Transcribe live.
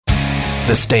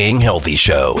The Staying Healthy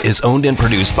Show is owned and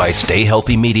produced by Stay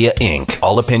Healthy Media, Inc.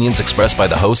 All opinions expressed by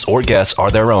the hosts or guests are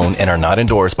their own and are not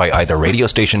endorsed by either radio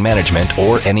station management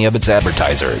or any of its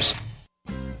advertisers.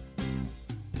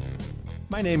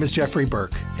 My name is Jeffrey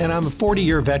Burke, and I'm a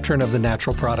 40-year veteran of the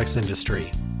natural products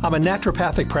industry. I'm a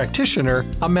naturopathic practitioner,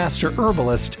 a master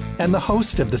herbalist, and the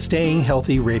host of the Staying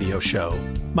Healthy radio show.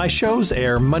 My shows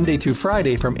air Monday through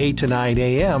Friday from 8 to 9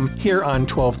 a.m. here on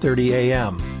 12:30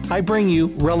 a.m. I bring you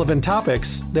relevant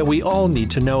topics that we all need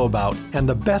to know about and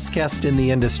the best guests in the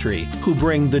industry who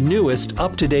bring the newest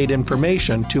up-to-date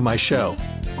information to my show.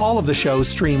 All of the shows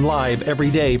stream live every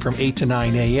day from 8 to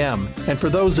 9 a.m. And for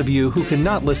those of you who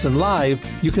cannot listen live,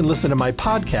 you can listen to my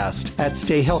podcast at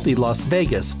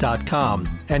StayHealthyLasVegas.com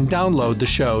and download the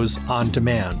shows on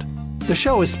demand. The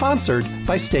show is sponsored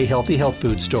by Stay Healthy Health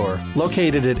Food Store,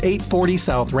 located at 840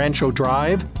 South Rancho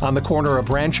Drive on the corner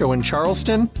of Rancho and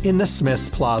Charleston in the Smiths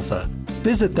Plaza.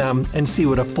 Visit them and see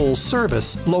what a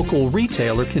full-service local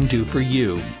retailer can do for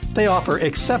you. They offer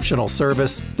exceptional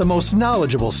service, the most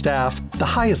knowledgeable staff, the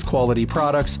highest quality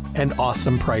products, and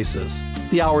awesome prices.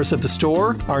 The hours of the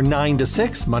store are 9 to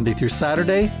 6, Monday through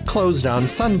Saturday, closed on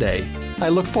Sunday. I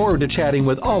look forward to chatting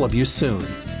with all of you soon.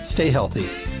 Stay healthy.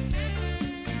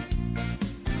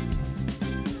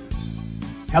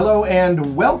 Hello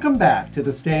and welcome back to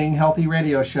the Staying Healthy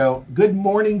radio show. Good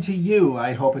morning to you.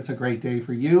 I hope it's a great day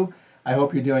for you. I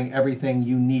hope you're doing everything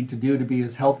you need to do to be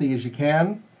as healthy as you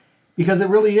can. Because it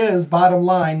really is, bottom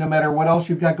line, no matter what else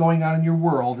you've got going on in your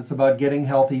world, it's about getting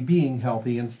healthy, being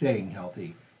healthy, and staying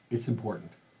healthy. It's important.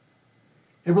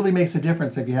 It really makes a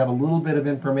difference if you have a little bit of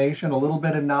information, a little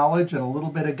bit of knowledge, and a little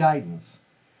bit of guidance.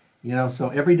 So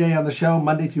every day on the show,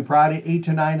 Monday through Friday, 8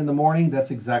 to 9 in the morning,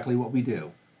 that's exactly what we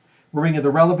do. We're bringing the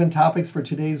relevant topics for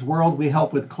today's world. We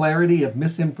help with clarity of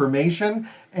misinformation,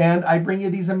 and I bring you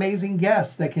these amazing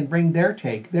guests that can bring their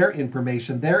take, their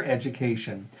information, their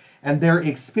education, and their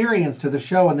experience to the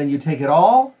show, and then you take it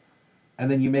all, and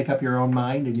then you make up your own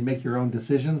mind, and you make your own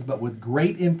decisions, but with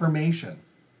great information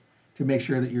to make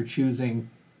sure that you're choosing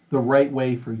the right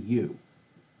way for you.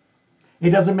 It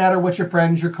doesn't matter what your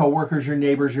friends, your coworkers, your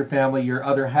neighbors, your family, your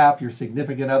other half, your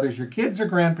significant others, your kids or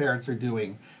grandparents are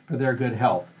doing for their good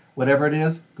health. Whatever it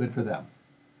is, good for them.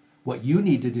 What you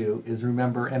need to do is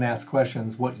remember and ask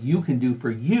questions, what you can do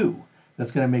for you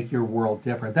that's going to make your world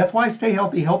different. That's why Stay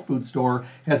Healthy Health Food Store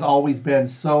has always been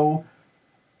so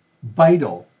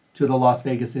vital to the Las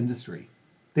Vegas industry.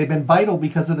 They've been vital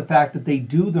because of the fact that they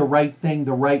do the right thing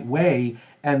the right way,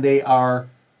 and they are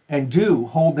and do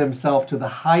hold themselves to the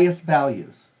highest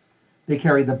values. They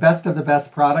carry the best of the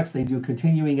best products. They do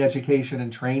continuing education and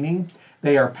training.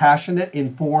 They are passionate,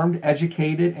 informed,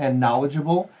 educated, and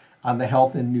knowledgeable on the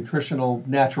health and nutritional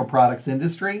natural products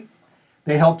industry.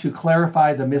 They help to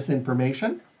clarify the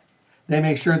misinformation. They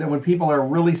make sure that when people are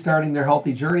really starting their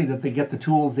healthy journey, that they get the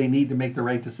tools they need to make the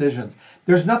right decisions.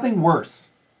 There's nothing worse.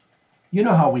 You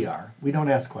know how we are. We don't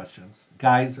ask questions.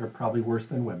 Guys are probably worse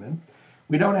than women.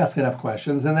 We don't ask enough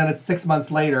questions, and then it's 6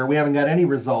 months later, we haven't got any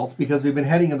results because we've been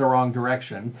heading in the wrong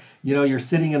direction. You're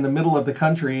sitting in the middle of the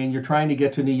country and you're trying to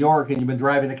get to New York and you've been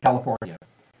driving to California.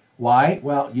 Why?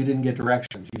 Well, you didn't get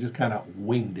directions. You just kind of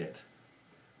winged it.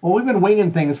 Well, we've been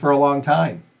winging things for a long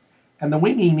time, and the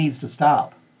winging needs to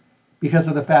stop because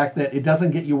of the fact that it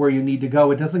doesn't get you where you need to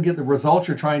go. It doesn't get the results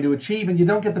you're trying to achieve, and you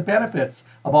don't get the benefits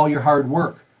of all your hard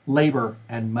work, labor,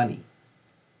 and money.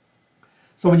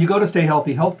 So when you go to Stay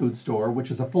Healthy Health Food Store,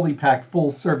 which is a fully packed,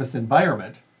 full-service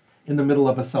environment in the middle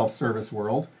of a self-service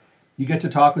world, you get to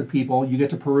talk with people, you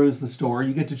get to peruse the store,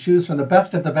 you get to choose from the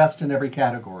best of the best in every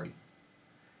category,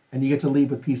 and you get to leave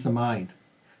with peace of mind.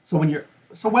 So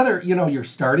whether you're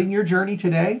starting your journey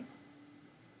today,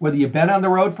 whether you've been on the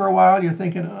road for a while, you're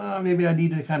thinking, oh, maybe I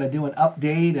need to kind of do an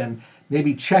update and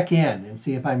maybe check in and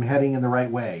see if I'm heading in the right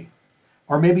way.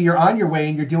 Or maybe you're on your way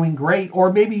and you're doing great,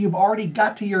 or maybe you've already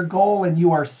got to your goal and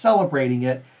you are celebrating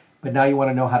it, but now you want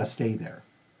to know how to stay there.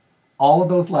 All of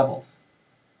those levels,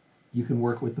 you can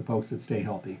work with the folks that Stay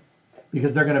Healthy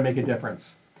because they're going to make a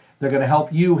difference. They're going to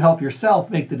help you help yourself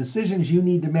make the decisions you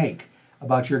need to make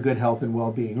about your good health and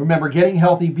well-being. Remember, getting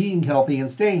healthy, being healthy,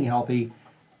 and staying healthy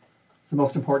is the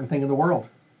most important thing in the world.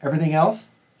 Everything else,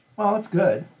 well, it's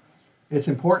good. It's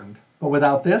important. But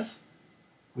without this,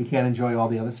 we can't enjoy all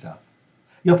the other stuff.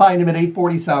 You'll find him at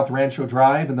 840 South Rancho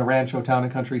Drive in the Rancho Town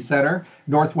and Country Center,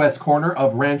 northwest corner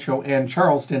of Rancho and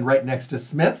Charleston, right next to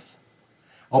Smith's.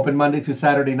 Open Monday through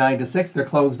Saturday, 9 to 6. They're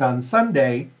closed on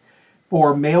Sunday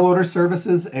for mail order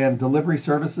services and delivery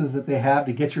services that they have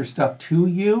to get your stuff to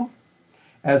you,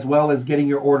 as well as getting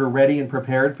your order ready and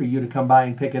prepared for you to come by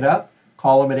and pick it up.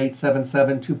 Call them at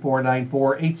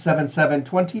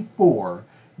 877-2494,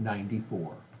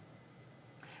 94.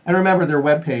 And remember their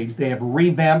webpage, they have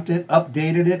revamped it,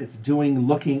 updated it. It's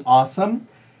looking awesome.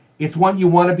 It's one you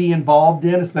want to be involved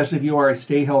in, especially if you are a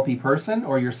Stay Healthy person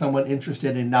or you're someone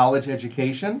interested in knowledge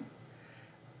education.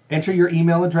 Enter your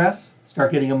email address,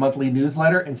 start getting a monthly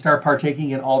newsletter, and start partaking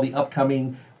in all the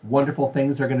upcoming wonderful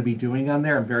things they're going to be doing on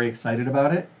there. I'm very excited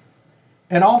about it.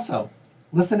 And also,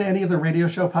 listen to any of the radio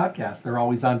show podcasts. They're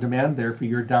always on demand there for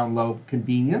your download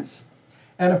convenience.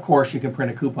 And of course, you can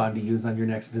print a coupon to use on your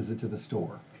next visit to the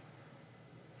store.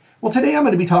 Well, today I'm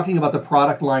going to be talking about the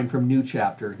product line from New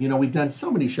Chapter. You know, we've done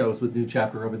so many shows with New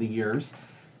Chapter over the years,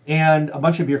 and a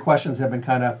bunch of your questions have been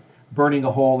kind of burning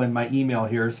a hole in my email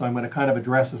here, so I'm going to kind of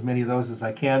address as many of those as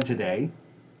I can today.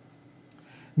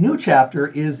 New Chapter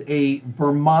is a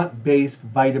Vermont-based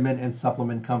vitamin and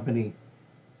supplement company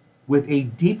with a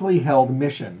deeply held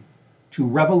mission to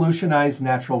revolutionize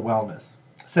natural wellness.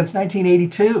 Since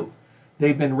 1982,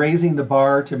 they've been raising the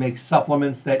bar to make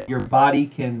supplements that your body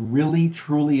can really,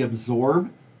 truly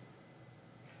absorb,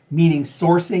 meaning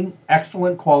sourcing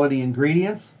excellent quality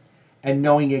ingredients and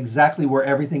knowing exactly where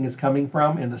everything is coming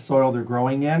from in the soil they're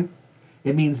growing in.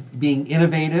 It means being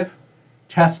innovative,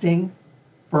 testing,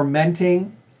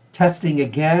 fermenting, testing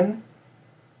again.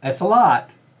 That's a lot,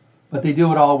 but they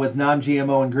do it all with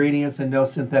non-GMO ingredients and no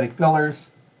synthetic fillers.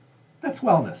 That's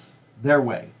wellness, their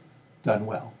way, done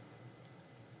well.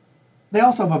 They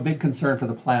also have a big concern for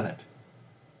the planet.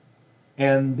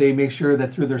 And they make sure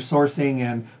that through their sourcing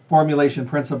and formulation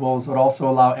principles would also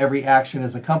allow every action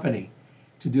as a company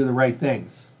to do the right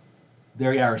things.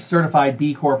 They are a certified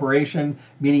B Corporation,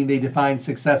 meaning they define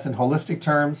success in holistic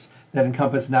terms that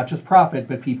encompass not just profit,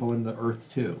 but people in the earth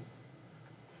too.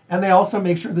 And they also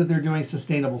make sure that they're doing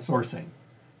sustainable sourcing.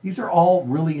 These are all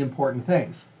really important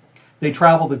things. They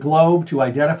travel the globe to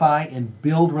identify and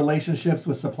build relationships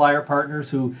with supplier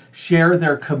partners who share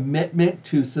their commitment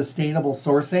to sustainable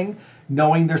sourcing.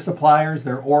 Knowing their suppliers,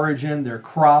 their origin, their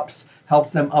crops,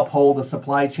 helps them uphold a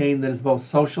supply chain that is both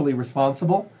socially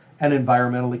responsible and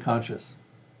environmentally conscious.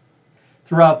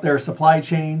 Throughout their supply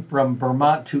chain from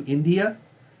Vermont to India,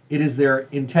 it is their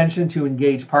intention to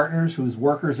engage partners whose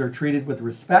workers are treated with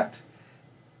respect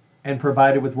and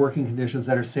provided with working conditions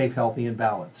that are safe, healthy, and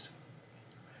balanced.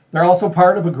 They're also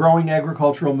part of a growing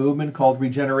agricultural movement called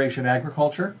regeneration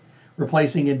agriculture,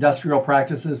 replacing industrial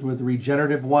practices with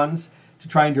regenerative ones to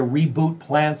trying to reboot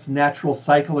plants' natural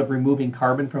cycle of removing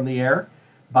carbon from the air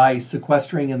by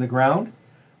sequestering in the ground,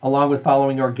 along with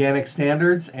following organic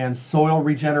standards and soil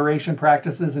regeneration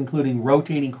practices, including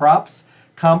rotating crops,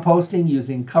 composting,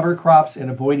 using cover crops, and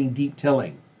avoiding deep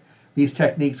tilling. These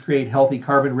techniques create healthy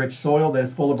carbon-rich soil that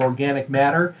is full of organic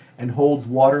matter and holds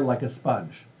water like a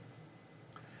sponge.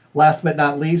 Last but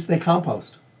not least, they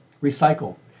compost,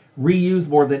 recycle, reuse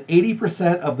more than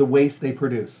 80% of the waste they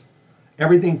produce.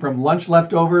 Everything from lunch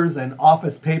leftovers and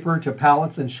office paper to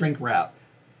pallets and shrink wrap.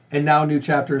 And now New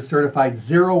Chapter is certified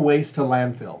zero waste to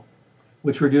landfill,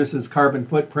 which reduces carbon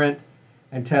footprint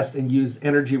and test and use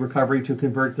energy recovery to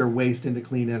convert their waste into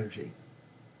clean energy.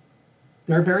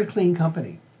 They're a very clean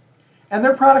company. And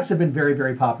their products have been very,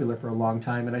 very popular for a long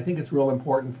time. And I think it's real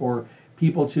important for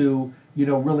people to,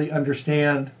 really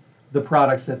understand the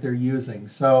products that they're using.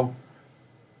 So,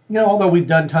 although we've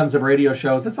done tons of radio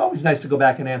shows, it's always nice to go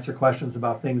back and answer questions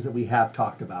about things that we have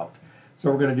talked about.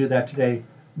 So we're going to do that today.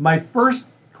 My first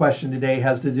question today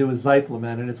has to do with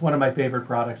Zyflamen, and it's one of my favorite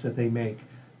products that they make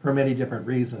for many different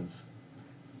reasons.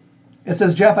 It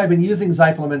says, Jeff, I've been using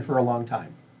Zyflamen for a long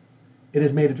time. It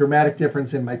has made a dramatic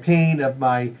difference in my pain of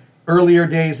my earlier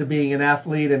days of being an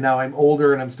athlete, and now I'm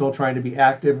older and I'm still trying to be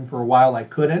active, and for a while I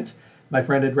couldn't. My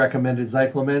friend had recommended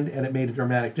Zyflamen, and it made a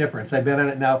dramatic difference. I've been on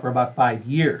it now for about 5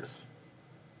 years.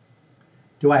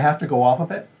 Do I have to go off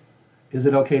of it? Is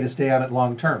it okay to stay on it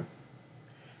long term?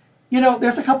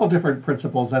 There's a couple different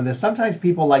principles on this. Sometimes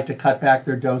people like to cut back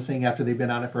their dosing after they've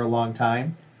been on it for a long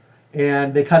time,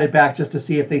 and they cut it back just to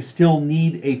see if they still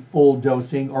need a full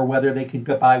dosing or whether they can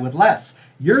get by with less.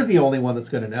 You're the only one that's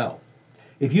going to know.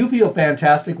 If you feel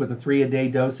fantastic with a 3-a-day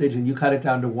dosage and you cut it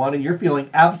down to 1 and you're feeling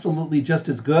absolutely just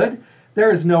as good,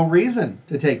 there is no reason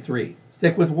to take 3.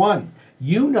 Stick with 1.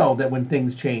 You know that when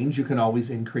things change, you can always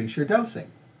increase your dosing.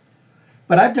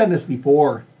 But I've done this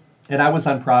before, and I was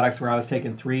on products where I was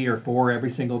taking 3 or 4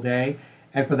 every single day.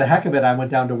 And for the heck of it, I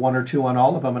went down to 1 or 2 on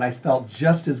all of them, and I felt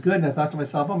just as good. And I thought to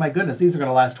myself, oh my goodness, these are going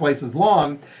to last twice as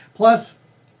long. Plus,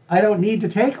 I don't need to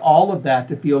take all of that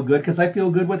to feel good because I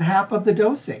feel good with half of the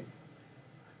dosing.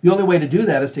 The only way to do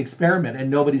that is to experiment, and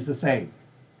nobody's the same.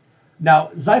 Now,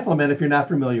 Zyflamen, if you're not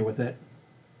familiar with it,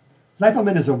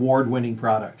 Zyflamen is an award-winning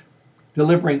product,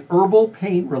 delivering herbal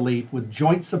pain relief with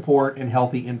joint support and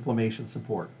healthy inflammation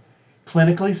support.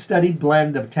 clinically studied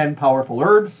blend of 10 powerful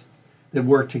herbs that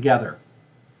work together.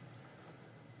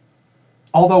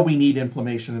 Although we need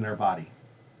inflammation in our body.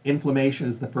 Inflammation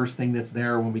is the first thing that's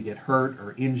there when we get hurt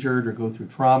or injured or go through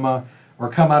trauma or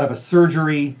come out of a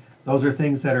surgery. Those are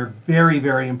things that are very,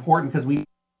 very important because the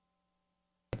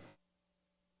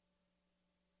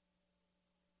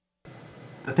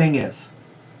thing is,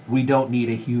 we don't need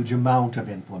a huge amount of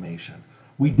inflammation.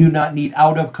 We do not need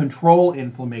out of control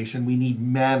inflammation. We need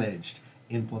managed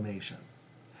inflammation.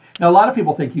 Now, a lot of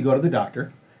people think you go to the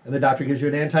doctor and the doctor gives you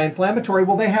an anti-inflammatory.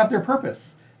 Well, they have their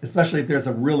purpose, especially if there's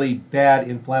a really bad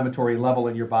inflammatory level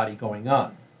in your body going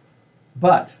on.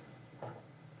 But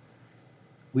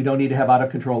we don't need to have out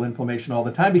of control inflammation all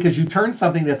the time because you turn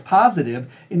something that's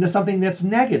positive into something that's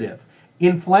negative.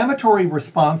 Inflammatory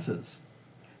responses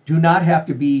do not have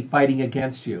to be fighting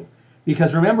against you.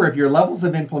 Because remember, if your levels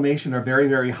of inflammation are very,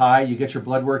 very high, you get your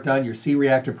blood work done, your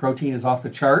C-reactive protein is off the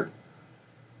chart,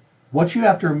 what you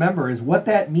have to remember is what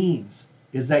that means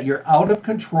is that your out of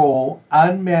control,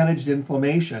 unmanaged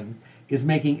inflammation is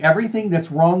making everything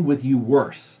that's wrong with you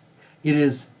worse. It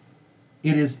is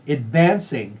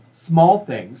advancing small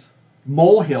things,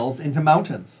 molehills, into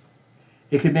mountains.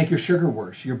 It could make your sugar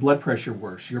worse, your blood pressure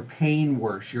worse, your pain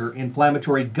worse, your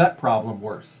inflammatory gut problem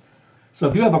worse. So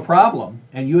if you have a problem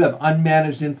and you have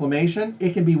unmanaged inflammation,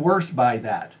 it can be worse by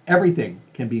that. Everything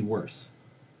can be worse.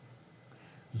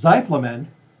 Zyflamen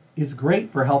is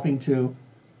great for helping to,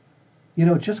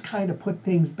 just kind of put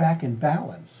things back in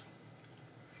balance.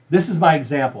 This is my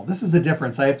example. This is the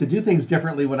difference. I have to do things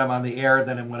differently when I'm on the air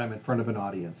than when I'm in front of an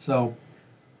audience. So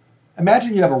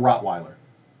imagine you have a Rottweiler,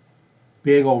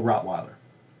 big old Rottweiler,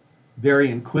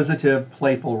 very inquisitive,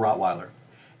 playful Rottweiler,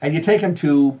 and you take him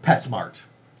to PetSmart.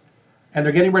 And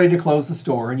they're getting ready to close the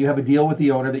store, and you have a deal with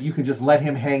the owner that you can just let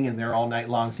him hang in there all night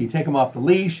long. So you take him off the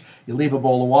leash, you leave a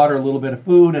bowl of water, a little bit of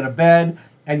food, and a bed,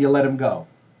 and you let him go.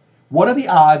 What are the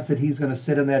odds that he's going to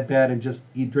sit in that bed and just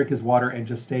drink his water and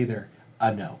just stay there?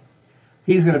 No.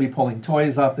 He's going to be pulling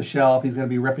toys off the shelf. He's going to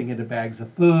be ripping into bags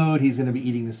of food. He's going to be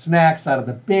eating the snacks out of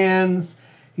the bins.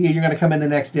 You're going to come in the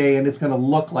next day, and it's going to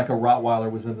look like a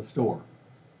Rottweiler was in the store.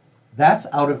 That's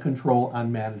out of control,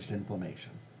 unmanaged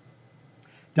inflammation.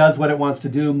 Does what it wants to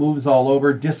do, moves all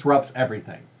over, disrupts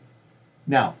everything.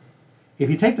 Now, if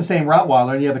you take the same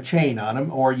Rottweiler and you have a chain on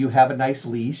him, or you have a nice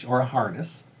leash or a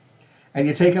harness, and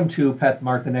you take him to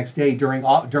PetSmart the next day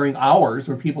during hours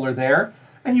when people are there,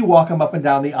 and you walk him up and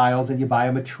down the aisles and you buy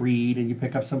him a treat and you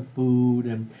pick up some food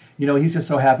and he's just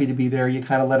so happy to be there, you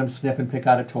kind of let him sniff and pick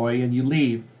out a toy and you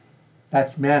leave.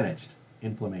 That's managed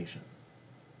inflammation.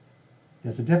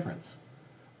 There's a difference.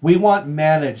 We want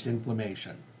managed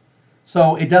inflammation.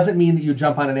 So it doesn't mean that you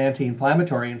jump on an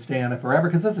anti-inflammatory and stay on it forever,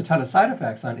 because there's a ton of side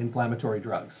effects on inflammatory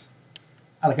drugs.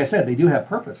 Like I said, they do have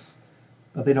purpose,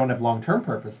 but they don't have long-term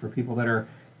purpose for people that are,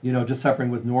 just suffering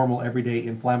with normal everyday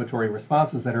inflammatory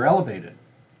responses that are elevated.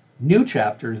 New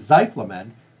chapter,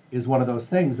 Zyflamen, is one of those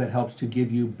things that helps to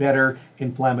give you better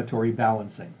inflammatory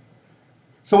balancing.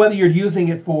 So whether you're using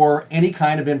it for any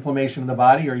kind of inflammation in the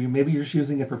body, or maybe you're just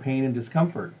using it for pain and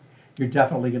discomfort, you're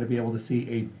definitely going to be able to see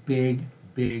a big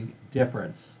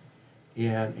difference.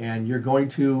 And you're going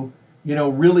to,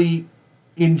 really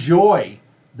enjoy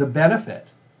the benefit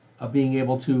of being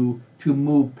able to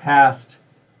move past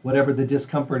whatever the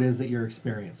discomfort is that you're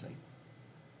experiencing.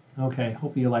 Okay,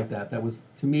 hope you like that. That was,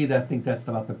 to me, I think that's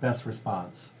about the best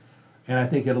response. And I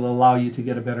think it'll allow you to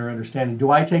get a better understanding. Do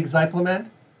I take Zyflamen?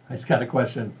 I just got a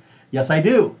question. Yes, I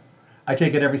do. I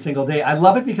take it every single day. I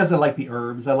love it because I like the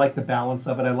herbs. I like the balance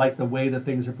of it. I like the way that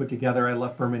things are put together. I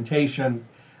love fermentation.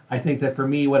 I think that for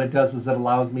me, what it does is it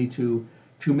allows me to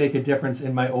make a difference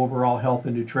in my overall health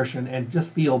and nutrition and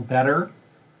just feel better.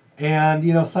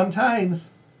 And,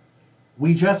 sometimes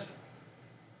we're just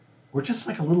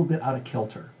like a little bit out of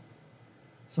kilter.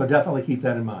 So definitely keep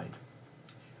that in mind.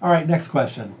 All right, next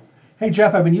question. Hey,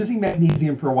 Jeff, I've been using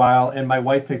magnesium for a while, and my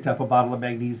wife picked up a bottle of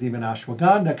magnesium and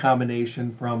ashwagandha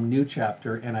combination from New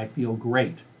Chapter, and I feel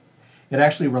great. It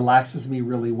actually relaxes me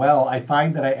really well. I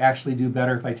find that I actually do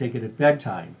better if I take it at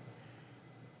bedtime.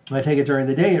 When I take it during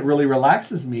the day, it really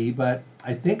relaxes me, but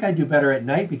I think I do better at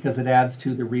night because it adds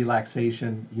to the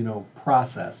relaxation,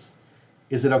 process.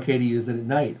 Is it okay to use it at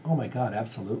night? Oh my God,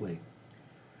 absolutely.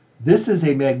 This is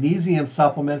a magnesium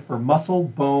supplement for muscle,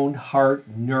 bone, heart,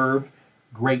 nerve,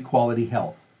 great quality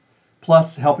health.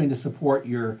 Plus helping to support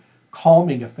your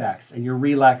calming effects and your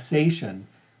relaxation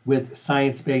with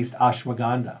science-based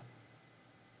ashwagandha.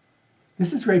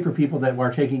 This is great for people that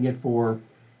are taking it for,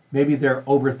 maybe they're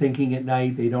overthinking at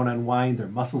night, they don't unwind, their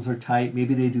muscles are tight,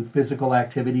 maybe they do physical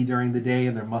activity during the day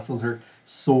and their muscles are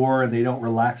sore and they don't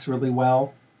relax really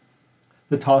well.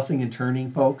 the tossing and turning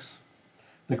folks,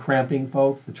 the cramping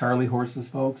folks, the Charlie horses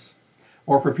folks,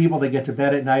 or for people that get to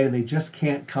bed at night and they just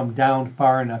can't come down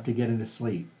far enough to get into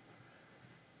sleep.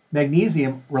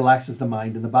 Magnesium relaxes the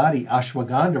mind and the body.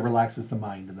 Ashwagandha relaxes the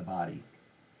mind and the body.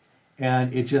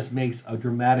 And it just makes a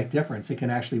dramatic difference. It can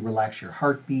actually relax your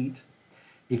heartbeat.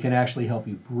 It can actually help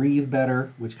you breathe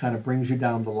better, which kind of brings you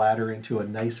down the ladder into a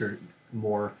nicer,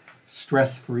 more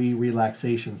stress-free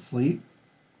relaxation sleep.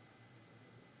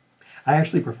 I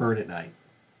actually prefer it at night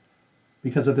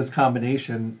because of this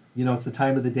combination. You know, it's the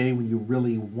time of the day when you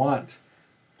really want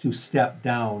to step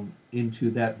down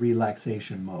into that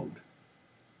relaxation mode.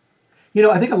 You know,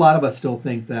 I think a lot of us still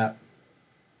think that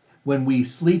when we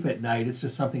sleep at night, it's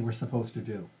just something we're supposed to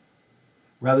do,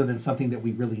 rather than something that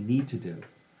we really need to do.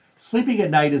 Sleeping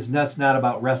at night is not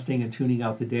about resting and tuning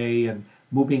out the day and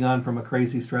moving on from a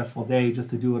crazy, stressful day just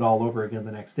to do it all over again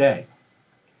the next day.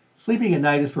 Sleeping at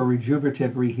night is for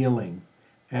rejuvenative rehealing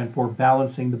and for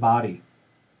balancing the body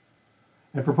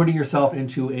and for putting yourself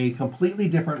into a completely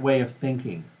different way of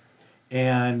thinking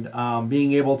and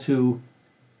being able to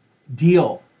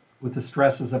deal with the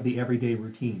stresses of the everyday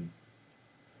routine.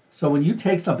 So when you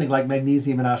take something like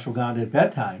magnesium and ashwagandha at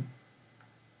bedtime,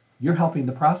 you're helping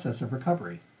the process of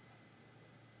recovery.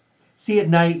 See, at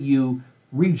night you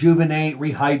rejuvenate,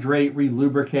 rehydrate,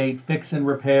 relubricate, fix and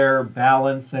repair,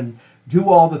 balance, and do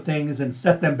all the things and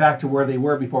set them back to where they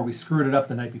were before we screwed it up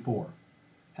the night before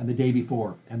and the day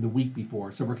before and the week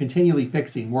before. So we're continually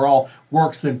fixing. We're all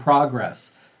works in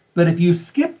progress. But if you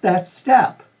skip that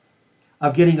step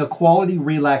of getting a quality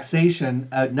relaxation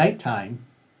at nighttime,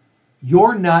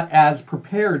 you're not as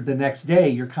prepared the next day.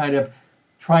 You're kind of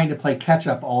trying to play catch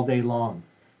up all day long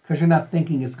because you're not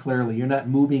thinking as clearly. You're not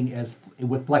moving as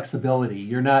with flexibility.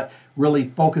 You're not really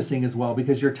focusing as well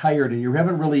because you're tired and you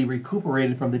haven't really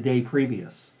recuperated from the day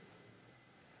previous.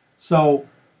 So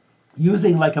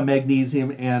using like a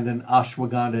magnesium and an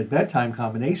ashwagandha at bedtime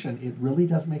combination, it really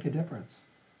does make a difference.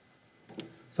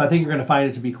 So I think you're going to find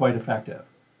it to be quite effective.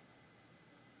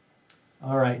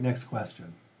 All right, next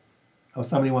question. Oh,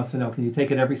 somebody wants to know, can you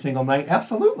take it every single night?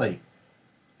 Absolutely.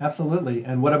 Absolutely.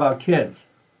 And what about kids?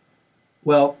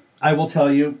 Well, I will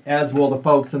tell you, as will the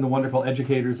folks and the wonderful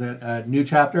educators at New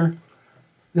Chapter,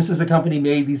 this is a company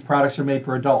made, these products are made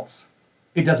for adults.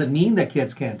 It doesn't mean that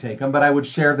kids can't take them, but I would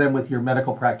share them with your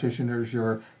medical practitioners,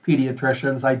 your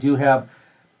pediatricians. I do have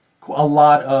a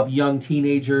lot of young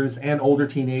teenagers and older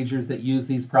teenagers that use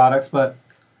these products, but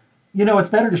you know, it's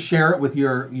better to share it with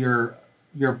your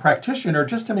practitioner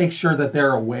just to make sure that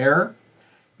they're aware,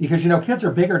 because you know, kids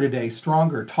are bigger today,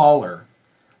 stronger, taller,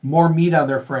 more meat on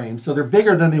their frame, so they're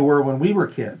bigger than they were when we were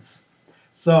kids.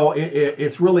 So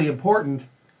it's really important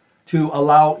to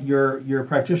allow your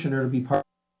practitioner to be part of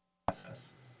the process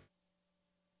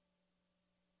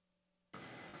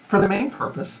for the main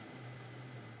purpose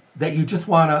that you just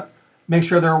want to make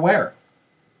sure they're aware.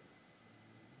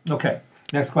 Okay,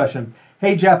 next question.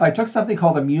 Hey Jeff, I took something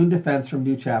called Immune Defense from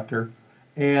New Chapter,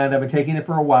 and I've been taking it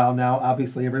for a while now.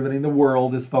 Obviously, everybody in the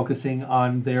world is focusing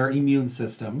on their immune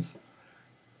systems.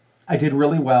 I did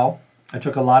really well. I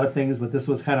took a lot of things, but this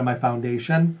was kind of my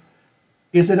foundation.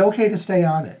 Is it okay to stay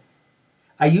on it?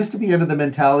 I used to be under the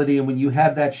mentality, and when you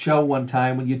had that show one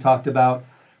time when you talked about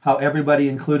how everybody,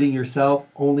 including yourself,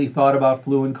 only thought about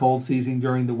flu and cold season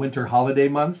during the winter holiday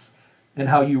months, and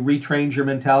how you retrained your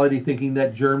mentality thinking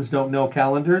that germs don't know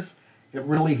calendars, it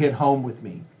really hit home with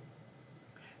me.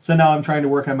 So now I'm trying to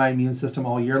work on my immune system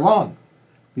all year long,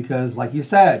 because like you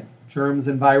said, germs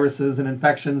and viruses and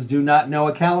infections do not know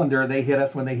a calendar. They hit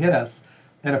us when they hit us.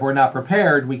 And if we're not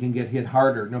prepared, we can get hit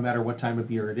harder no matter what time of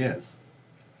year it is.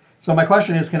 So my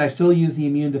question is, can I still use the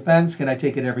immune defense? Can I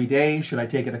take it every day? Should I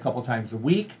take it a couple times a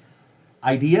week?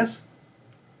 Ideas?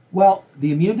 Well,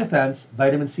 the immune defense,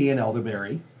 vitamin C and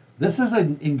elderberry, this is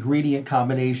an ingredient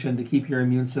combination to keep your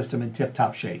immune system in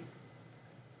tip-top shape.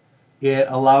 It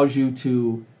allows you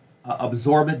to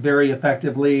absorb it very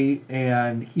effectively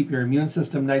and keep your immune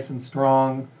system nice and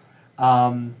strong.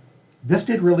 This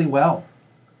did really well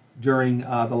during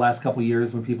the last couple of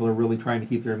years when people are really trying to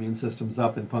keep their immune systems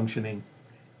up and functioning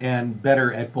and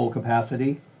better at full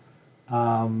capacity.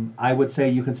 I would say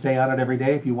you can stay on it every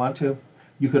day if you want to.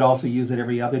 You could also use it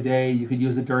every other day. You could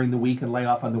use it during the week and lay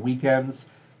off on the weekends.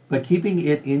 But keeping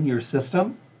it in your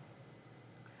system,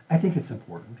 I think it's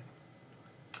important.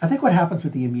 I think what happens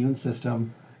with the immune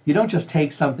system, you don't just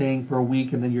take something for a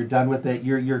week and then you're done with it.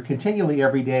 You're continually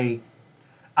every day.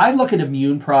 I look at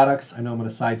immune products. I know I'm going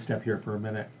to sidestep here for a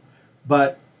minute,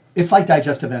 but it's like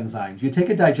digestive enzymes. You take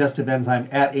a digestive enzyme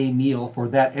at a meal for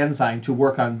that enzyme to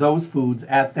work on those foods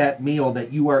at that meal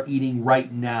that you are eating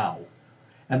right now.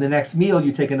 And the next meal,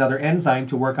 you take another enzyme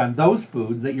to work on those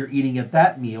foods that you're eating at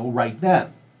that meal right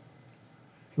then.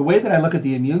 The way that I look at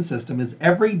the immune system is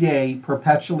every day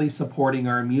perpetually supporting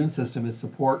our immune system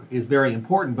is very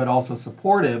important, but also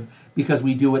supportive because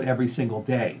we do it every single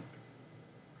day.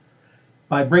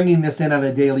 By bringing this in on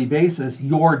a daily basis,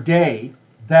 your day,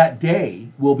 that day,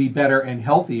 will be better and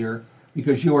healthier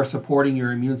because you are supporting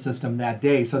your immune system that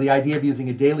day. So the idea of using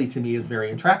it daily to me is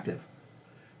very attractive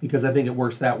because I think it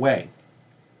works that way.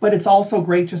 But it's also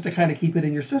great just to kind of keep it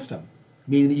in your system,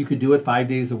 meaning that you could do it 5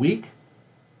 days a week,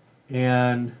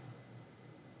 and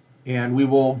we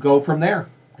will go from there,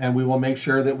 and we will make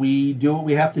sure that we do what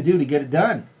we have to do to get it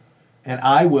done. And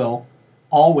I will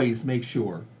always make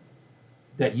sure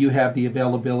that you have the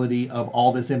availability of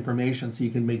all this information so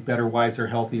you can make better, wiser,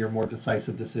 healthier, more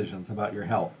decisive decisions about your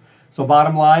health. So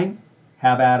bottom line,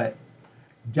 have at it.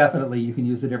 Definitely, you can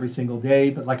use it every single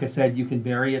day, but like I said, you can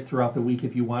vary it throughout the week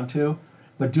if you want to.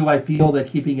 But do I feel that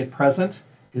keeping it present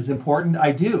is important?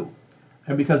 I do.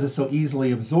 And because it's so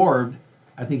easily absorbed,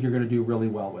 I think you're going to do really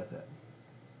well with it.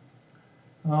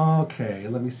 Okay,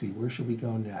 let me see. Where should we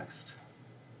go next?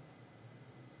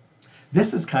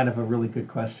 This is kind of a really good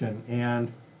question.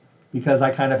 And because I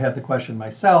kind of had the question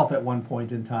myself at one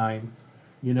point in time,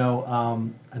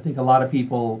 I think a lot of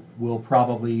people will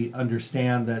probably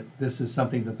understand that this is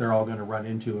something that they're all going to run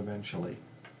into eventually.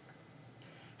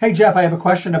 Hey, Jeff, I have a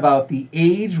question about the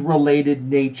age-related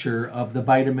nature of the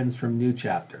vitamins from New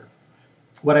Chapter.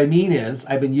 What I mean is,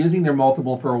 I've been using their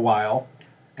multiple for a while,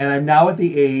 and I'm now at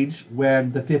the age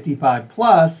when the 55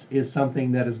 plus is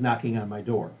something that is knocking on my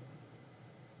door.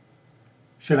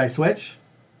 Should I switch?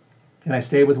 Can I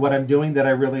stay with what I'm doing that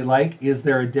I really like? Is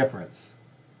there a difference?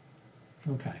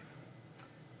 Okay.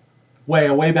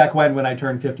 Way back when I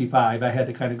turned 55, I had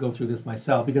to kind of go through this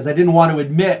myself because I didn't want to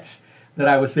admit that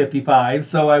I was 55.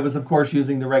 So I was, of course,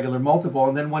 using the regular multiple.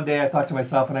 And then one day I thought to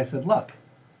myself and I said, look,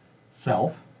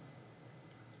 self,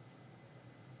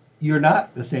 you're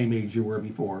not the same age you were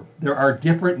before. There are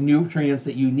different nutrients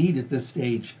that you need at this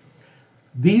stage.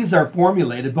 These are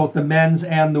formulated, both the men's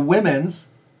and the women's,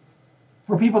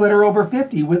 for people that are over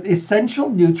 50 with essential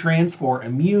nutrients for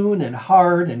immune and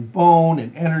heart and bone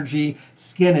and energy,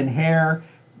 skin and hair,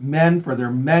 men for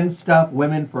their men's stuff,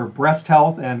 women for breast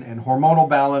health and hormonal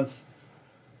balance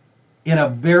in a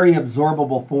very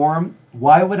absorbable form.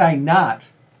 Why would I not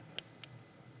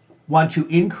want to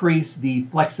increase the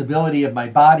flexibility of my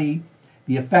body,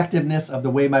 the effectiveness of the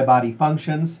way my body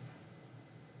functions,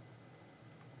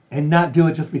 and not do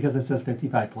it just because it says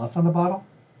 55 plus on the bottle?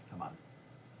 Come on.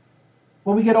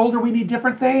 When we get older, we need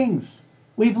different things.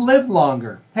 We've lived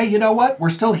longer. Hey, you know what? We're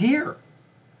still here.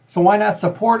 So why not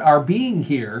support our being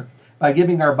here by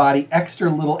giving our body extra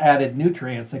little added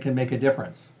nutrients that can make a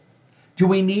difference? Do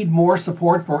we need more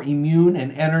support for immune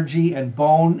and energy and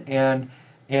bone and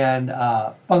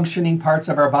functioning parts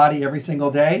of our body every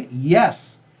single day?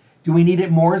 Yes. Do we need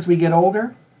it more as we get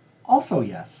older? Also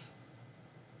yes.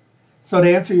 So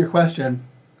to answer your question,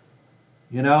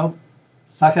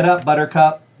 suck it up,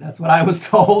 buttercup. That's what I was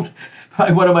told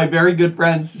by one of my very good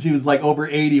friends. She was like over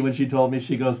 80 when she told me.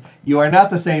 She goes, you are not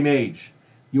the same age.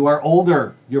 You are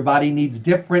older. Your body needs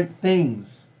different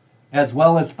things as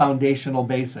well as foundational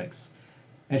basics.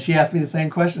 And she asked me the same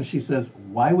question. She says,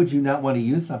 why would you not want to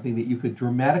use something that you could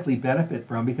dramatically benefit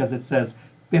from because it says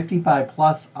 55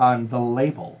 plus on the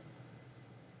label?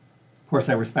 Of course,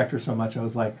 I respect her so much. I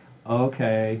was like,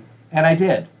 okay. And I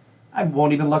did. I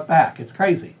won't even look back. It's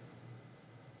crazy.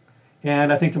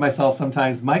 And I think to myself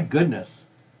sometimes, my goodness,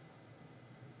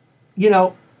 we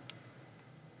all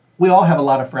have a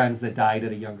lot of friends that died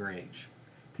at a younger age.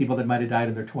 People that might have died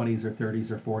in their 20s or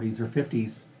 30s or 40s or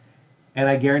 50s. And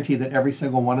I guarantee that every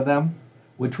single one of them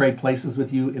would trade places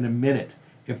with you in a minute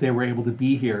if they were able to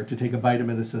be here to take a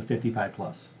vitamin that says 55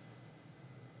 plus.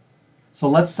 So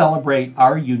let's celebrate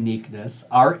our uniqueness,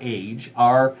 our age,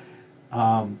 our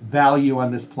value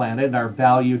on this planet, and our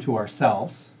value to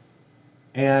ourselves,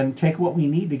 and take what we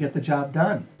need to get the job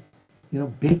done.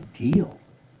 Big deal.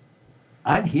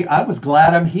 I'm here. I was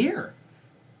glad I'm here.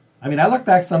 I mean, I look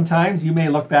back sometimes, you may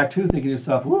look back too, thinking to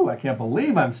yourself, ooh, I can't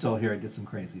believe I'm still here. I did some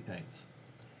crazy things.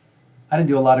 I didn't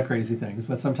do a lot of crazy things,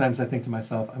 but sometimes I think to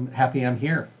myself, I'm happy I'm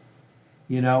here.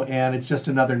 And it's just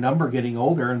another number getting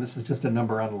older, and this is just a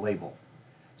number on a label.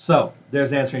 So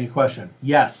there's answering your question.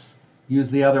 Yes,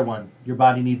 use the other one. Your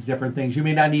body needs different things. You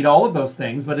may not need all of those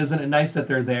things, but isn't it nice that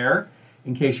they're there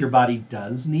in case your body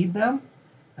does need them?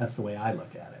 That's the way I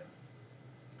look at it.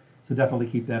 So definitely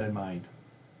keep that in mind.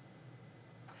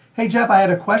 Hey, Jeff, I had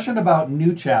a question about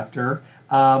New Chapter.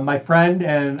 My friend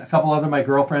and a couple other my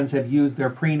girlfriends have used their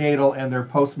prenatal and their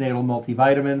postnatal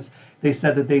multivitamins. They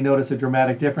said that they noticed a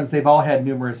dramatic difference. They've all had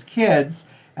numerous kids,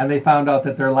 and they found out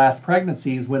that their last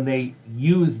pregnancies, when they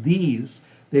used these,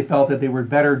 they felt that they were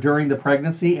better during the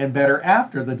pregnancy and better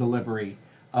after the delivery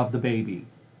of the baby.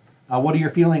 What are your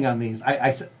feeling on these?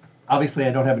 Obviously,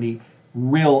 I don't have any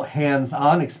real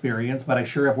hands-on experience, but I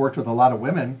sure have worked with a lot of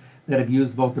women that have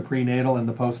used both the prenatal and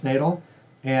the postnatal,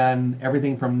 and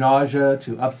everything from nausea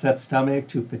to upset stomach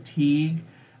to fatigue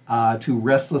to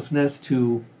restlessness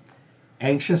to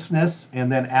anxiousness,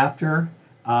 and then after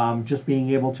just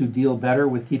being able to deal better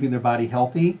with keeping their body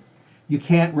healthy. You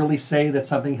can't really say that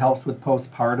something helps with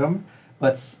postpartum,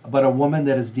 but a woman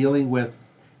that is dealing with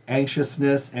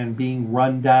anxiousness and being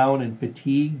run down and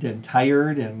fatigued and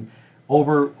tired and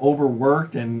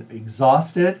overworked and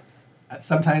exhausted,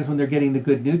 sometimes when they're getting the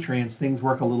good nutrients, things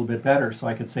work a little bit better, so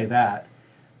I could say that.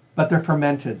 But they're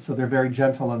fermented, so they're very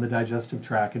gentle on the digestive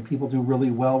tract, and people do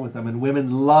really well with them, and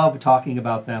women love talking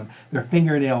about them. Their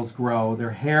fingernails grow, their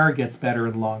hair gets better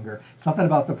and longer. Something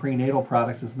about the prenatal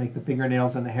products is make the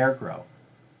fingernails and the hair grow.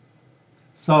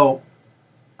 So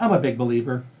I'm a big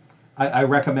believer. I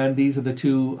recommend, these are the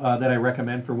two that I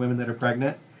recommend for women that are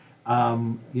pregnant.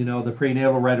 The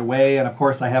prenatal right away, and of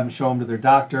course I have them show them to their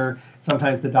doctor.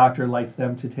 Sometimes the doctor likes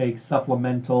them to take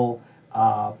supplemental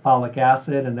folic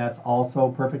acid, and that's also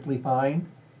perfectly fine.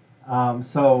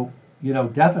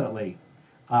 Definitely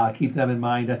keep them in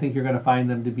mind. I think you're going to find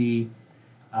them to be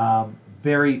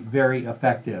very, very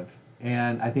effective,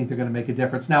 and I think they're going to make a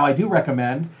difference. Now, I do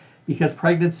recommend, because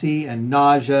pregnancy and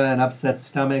nausea and upset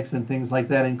stomachs and things like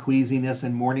that and queasiness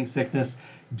and morning sickness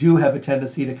do have a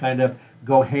tendency to kind of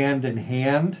go hand in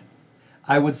hand,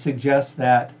 I would suggest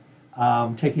that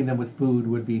taking them with food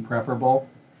would be preferable.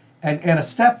 And a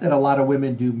step that a lot of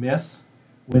women do miss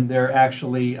when they're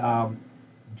actually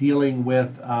dealing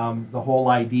with the whole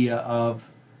idea of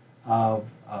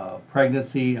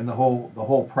pregnancy and the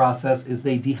whole process is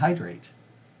they dehydrate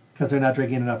because they're not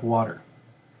drinking enough water.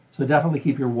 So definitely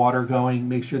keep your water going.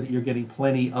 Make sure that you're getting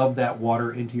plenty of that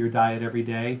water into your diet every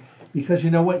day, because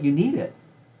you know what? You need it.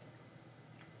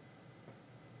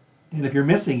 And if you're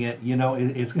missing it,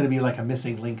 it's going to be like a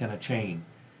missing link in a chain.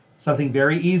 Something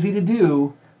very easy to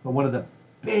do, but one of the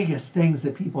biggest things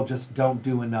that people just don't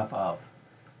do enough of.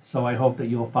 So I hope that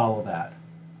you'll follow that.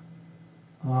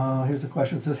 Here's a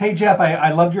question. It says, hey, Jeff,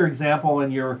 I loved your example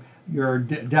and your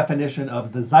definition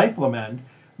of the Zyflamend.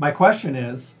 My question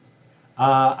is,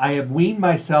 I have weaned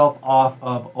myself off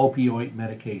of opioid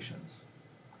medications.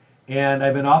 And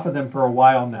I've been off of them for a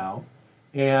while now.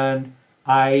 And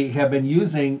I have been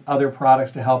using other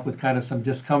products to help with kind of some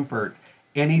discomfort.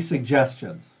 Any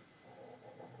suggestions?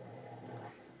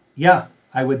 Yeah,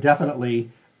 I would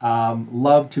definitely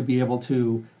love to be able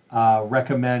to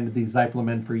recommend the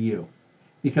Zyflamend for you.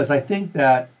 Because I think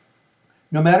that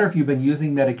no matter if you've been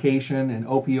using medication and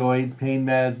opioids, pain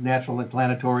meds, natural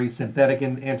inflammatories, synthetic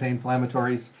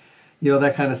anti-inflammatories,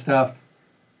 that kind of stuff,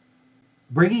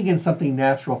 bringing in something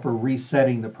natural for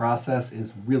resetting the process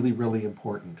is really, really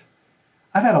important.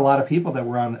 I've had a lot of people that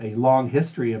were on a long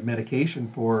history of medication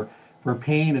for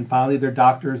pain, and finally their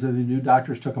doctors or the new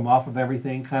doctors took them off of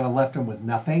everything, kind of left them with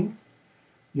nothing.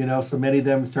 So many of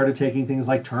them started taking things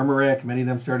like turmeric. Many of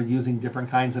them started using different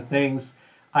kinds of things.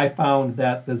 I found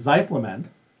that the Zyflamend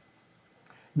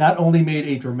not only made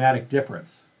a dramatic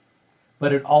difference,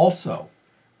 but it also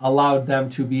allowed them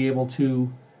to be able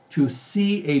to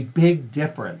see a big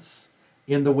difference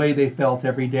in the way they felt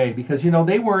every day, because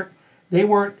they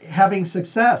weren't having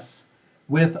success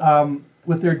with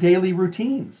their daily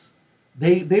routines.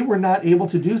 They were not able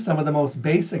to do some of the most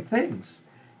basic things,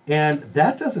 and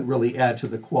that doesn't really add to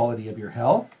the quality of your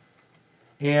health.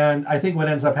 And I think what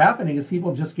ends up happening is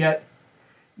people just get,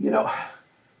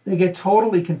 they get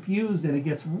totally confused, and it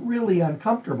gets really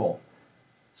uncomfortable.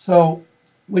 So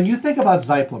when you think about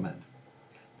Zyflamend,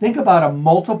 think about a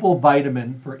multiple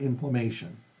vitamin for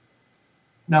inflammation.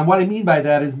 Now, what I mean by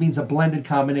that is, it means a blended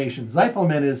combination.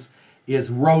 Zyflamend is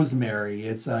rosemary,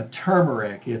 it's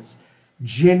turmeric, it's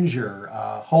ginger,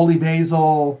 holy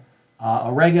basil,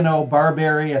 oregano,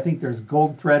 barberry. I think there's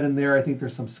gold thread in there. I think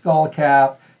there's some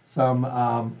skullcap, some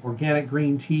organic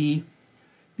green tea.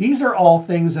 These are all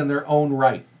things in their own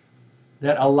right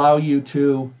that allow you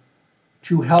to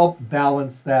help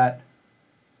balance that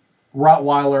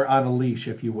Rottweiler on a leash,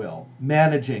 if you will,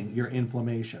 managing your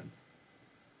inflammation.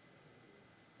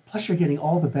 Plus, you're getting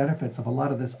all the benefits of a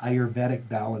lot of this Ayurvedic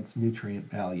balanced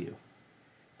nutrient value.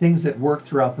 Things that work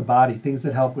throughout the body, things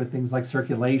that help with things like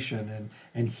circulation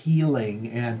and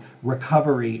healing and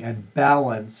recovery and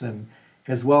balance and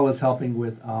as well as helping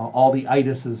with all the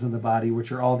itises in the body,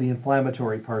 which are all the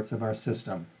inflammatory parts of our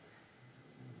system.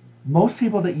 Most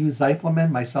people that use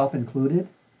Zyflamen, myself included,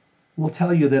 will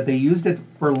tell you that they used it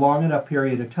for a long enough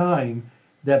period of time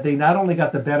that they not only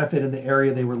got the benefit in the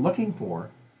area they were looking for,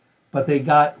 but they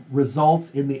got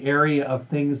results in the area of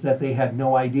things that they had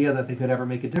no idea that they could ever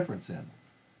make a difference in.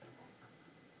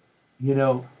 You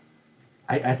know,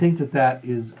 I think that's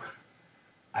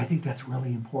really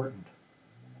important.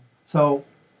 So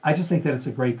I just think that it's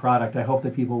a great product. I hope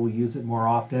that people will use it more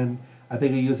often. I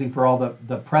think they're using for all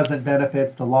the present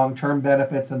benefits, the long-term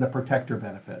benefits, and the protector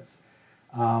benefits.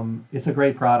 It's a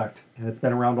great product, and it's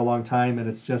been around a long time, and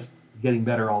it's just getting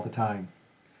better all the time.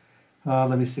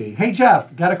 Let me see. Hey,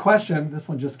 Jeff, got a question. This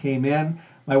one just came in.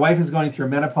 My wife is going through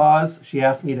menopause. She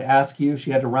asked me to ask you.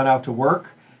 She had to run out to work,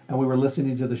 and we were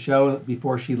listening to the show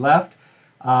before she left.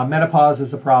 Menopause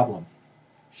is a problem.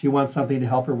 She wants something to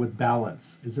help her with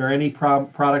balance. Is there any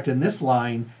product in this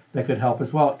line that could help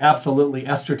as well? Absolutely,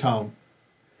 Estrotone.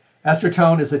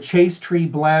 Estrotone is a Chase Tree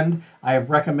blend. I have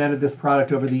recommended this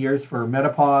product over the years for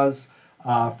menopause,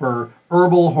 for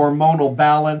herbal hormonal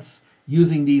balance,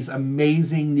 using these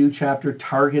amazing New Chapter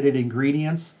targeted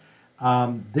ingredients.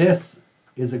 This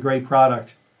is a great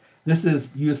product. This is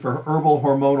used for herbal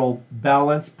hormonal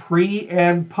balance pre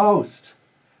and post.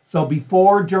 So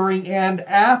before, during, and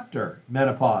after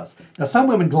menopause. Now, some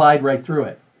women glide right through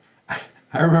it. I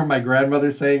remember my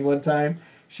grandmother saying one time,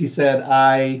 she said,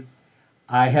 I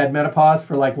had menopause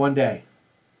for like one day,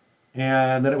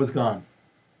 and then it was gone.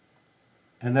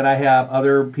 And then I have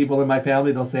other people in my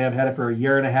family, they'll say I've had it for a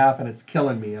year and a half, and it's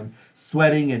killing me. I'm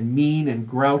sweating and mean and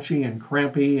grouchy and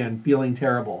crampy and feeling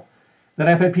terrible. Then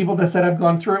I've had people that said I've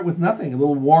gone through it with nothing, a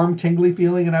little warm, tingly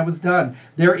feeling, and I was done.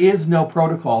 There is no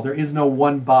protocol. There is no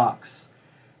one box.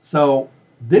 So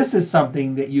this is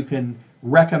something that you can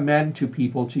recommend to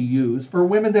people to use for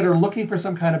women that are looking for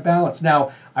some kind of balance.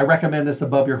 Now, I recommend this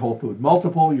above your whole food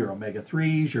multiple, your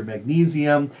omega-3s, your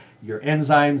magnesium, your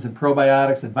enzymes and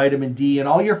probiotics and vitamin D and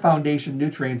all your foundation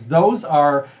nutrients. Those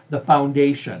are the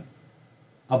foundation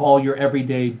of all your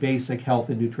everyday basic health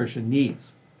and nutrition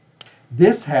needs.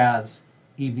 This has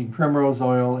evening primrose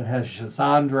oil, it has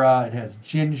schizandra, it has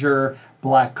ginger,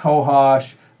 black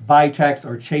cohosh, vitex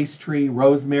or chase tree,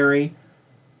 rosemary.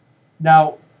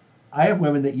 Now, I have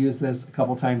women that use this a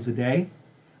couple times a day.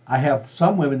 I have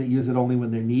some women that use it only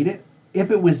when they need it. If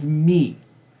it was me,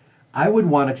 I would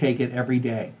want to take it every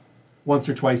day, once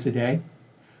or twice a day,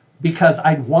 because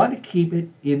I'd want to keep it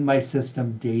in my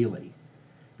system daily.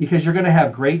 Because you're going to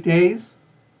have great days,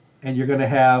 and you're going to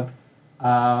have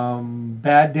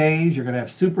bad days, you're going to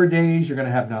have super days, you're going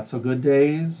to have not so good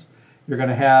days, you're going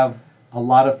to have a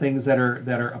lot of things that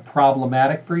are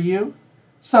problematic for you.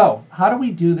 So how do we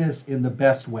do this in the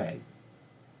best way?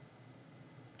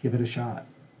 Give it a shot.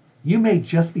 You may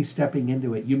just be stepping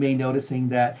into it. You may noticing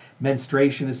that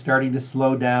menstruation is starting to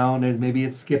slow down, and maybe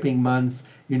it's skipping months.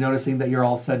 You're noticing that you're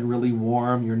all of a sudden really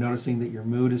warm. You're noticing that your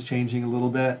mood is changing a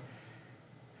little bit.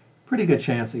 Pretty good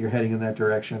chance that you're heading in that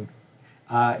direction.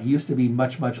 It used to be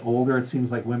much, much older. It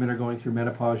seems like women are going through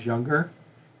menopause younger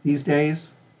these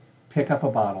days. Pick up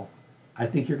a bottle. I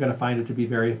think you're going to find it to be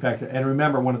very effective. And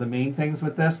remember, one of the main things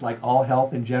with this, like all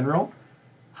health in general,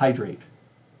 hydrate.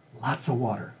 Lots of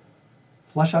water.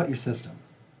 Flush out your system.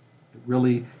 It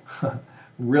really,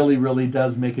 really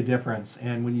does make a difference.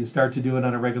 And when you start to do it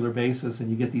on a regular basis and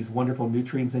you get these wonderful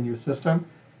nutrients in your system,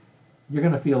 you're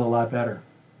going to feel a lot better.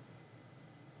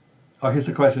 Oh, here's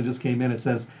a question that just came in. It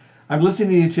says, I'm listening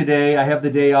to you today. I have the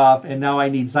day off, and now I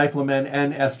need Zyflamen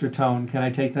and Estrotone. Can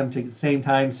I take them to the same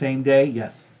time, same day?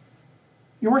 Yes.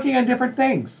 You're working on different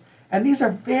things. And these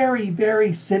are very, very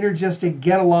synergistic,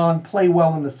 get along, play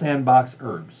well in the sandbox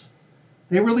herbs.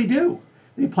 They really do.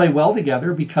 They play well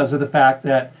together because of the fact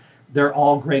that they're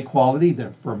all great quality.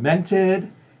 They're fermented,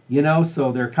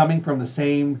 so they're coming from the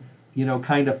same,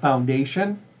 kind of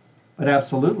foundation. But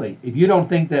absolutely, if you don't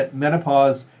think that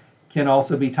menopause can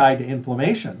also be tied to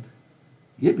inflammation,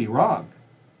 you'd be wrong.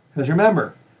 Because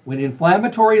remember, when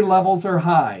inflammatory levels are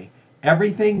high,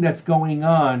 everything that's going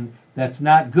on that's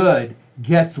not good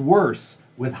gets worse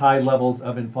with high levels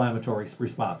of inflammatory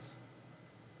response.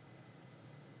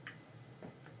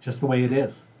 Just the way it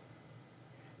is.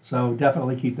 So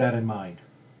definitely keep that in mind.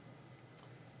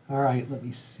 All right, let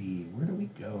me see. Where do we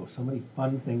go? So many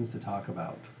fun things to talk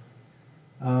about.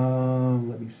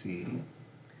 Let me see.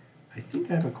 I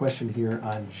think I have a question here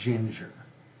on ginger.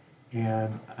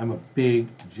 And I'm a big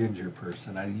ginger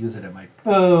person. I use it in my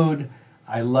food.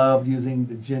 I love using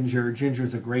the ginger. Ginger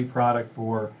is a great product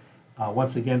for,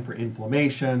 once again, for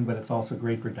inflammation, but it's also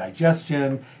great for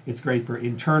digestion. It's great for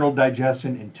internal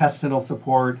digestion, intestinal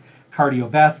support,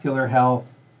 cardiovascular health.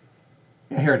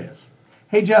 Yeah, here it is.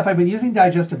 Hey Jeff, I've been using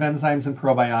digestive enzymes and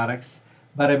probiotics,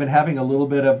 but I've been having a little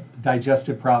bit of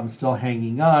digestive problems still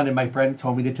hanging on, and my friend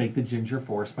told me to take the Ginger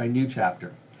Force by New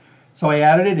Chapter. So I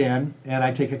added it in, and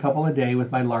I take a couple a day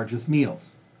with my largest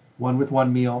meals. One with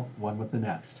one meal, one with the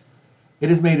next. It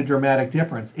has made a dramatic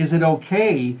difference. Is it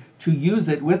okay to use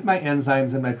it with my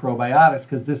enzymes and my probiotics?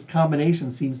 Because this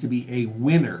combination seems to be a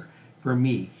winner for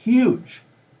me. Huge.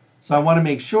 So I want to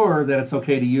make sure that it's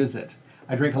okay to use it.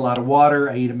 I drink a lot of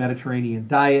water. I eat a Mediterranean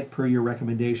diet per your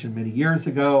recommendation many years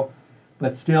ago.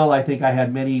 But still, I think I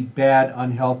had many bad,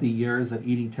 unhealthy years of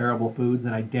eating terrible foods,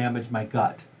 and I damaged my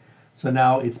gut. So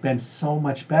now it's been so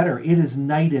much better. It is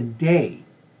night and day.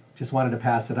 Just wanted to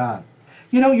pass it on.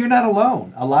 You know, you're not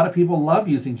alone. A lot of people love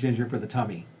using ginger for the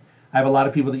tummy. I have a lot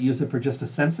of people that use it for just a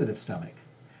sensitive stomach.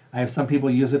 I have some people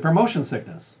use it for motion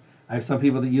sickness. I have some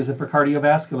people that use it for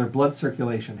cardiovascular, blood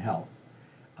circulation health,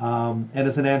 and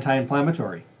as an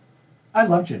anti-inflammatory. I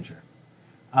love ginger.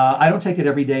 I don't take it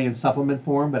every day in supplement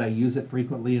form, but I use it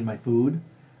frequently in my food.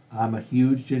 I'm a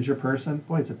huge ginger person.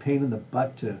 Boy, it's a pain in the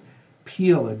butt to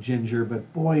peel a ginger,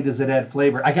 but boy, does it add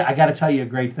flavor. I got to tell you a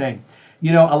great thing.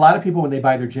 You know, a lot of people, when they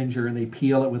buy their ginger and they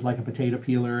peel it with like a potato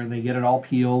peeler and they get it all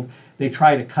peeled, they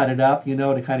try to cut it up, you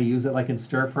know, to kind of use it like in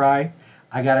stir fry.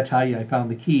 I got to tell you, I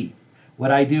found the key. What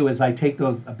I do is I take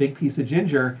a big piece of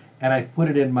ginger and I put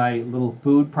it in my little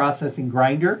food processing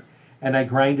grinder, and I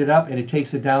grind it up, and it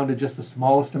takes it down to just the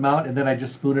smallest amount, and then I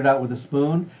just spoon it out with a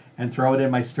spoon and throw it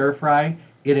in my stir fry.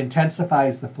 It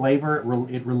intensifies the flavor.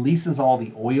 It releases all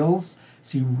the oils,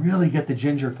 so you really get the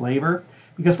ginger flavor.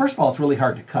 Because first of all, it's really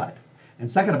hard to cut, and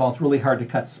second of all, it's really hard to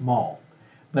cut small.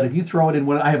 But if you throw it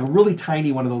in I have a really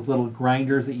tiny one of those little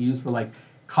grinders that you use for like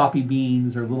coffee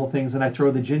beans or little things, and I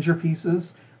throw the ginger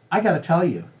pieces. I got to tell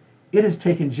you, it has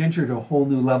taken ginger to a whole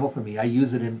new level for me. I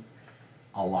use it in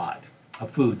a lot of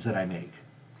foods that I make.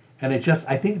 And it just,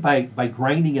 I think by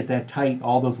grinding it that tight,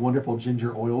 all those wonderful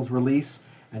ginger oils release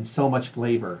and so much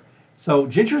flavor. So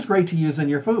ginger is great to use in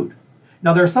your food.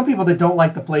 Now there are some people that don't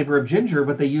like the flavor of ginger,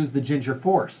 but they use the Ginger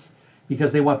Force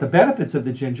because they want the benefits of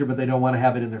the ginger, but they don't want to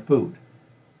have it in their food.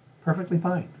 Perfectly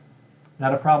fine.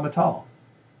 Not a problem at all.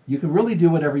 You can really do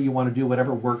whatever you want to do,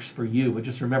 whatever works for you. But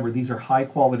just remember, these are high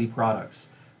quality products.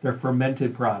 They're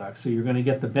fermented products. So you're going to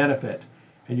get the benefit,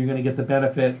 and you're going to get the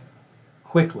benefit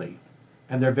quickly,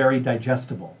 and they're very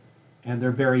digestible, and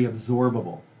they're very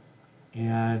absorbable,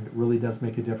 and really does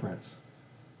make a difference.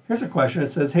 Here's a question.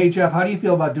 It says, hey Jeff, how do you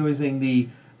feel about taking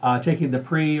the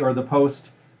pre or the post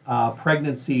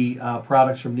pregnancy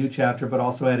products from New Chapter, but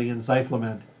also adding in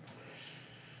Zyflament?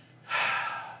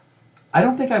 I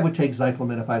don't think I would take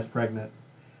Zyflament if I was pregnant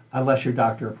unless your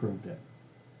doctor approved it.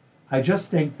 I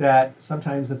just think that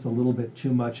sometimes it's a little bit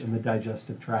too much in the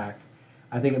digestive tract.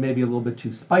 I think it may be a little bit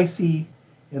too spicy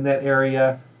in that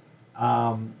area.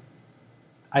 I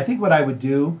think what I would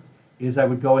do is I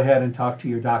would go ahead and talk to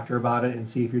your doctor about it and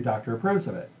see if your doctor approves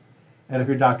of it. And if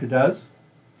your doctor does,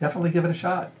 definitely give it a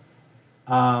shot.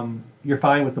 You're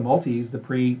fine with the multis, the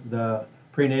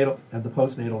prenatal and the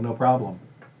postnatal, no problem.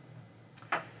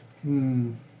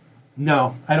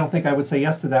 No, I don't think I would say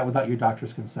yes to that without your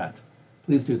doctor's consent.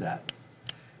 Please do that.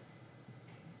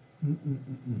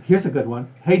 Here's a good one.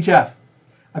 Hey Jeff,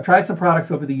 I've tried some products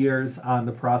over the years on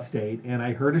the prostate, and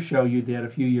I heard a show you did a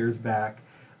few years back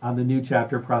on the New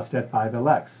Chapter Prostate 5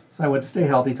 LX. So I went to Stay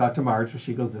Healthy, talked to Marge, and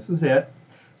she goes, this is it.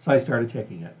 So I started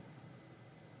taking it.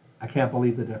 I can't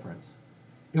believe the difference.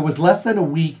 It was less than a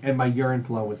week and my urine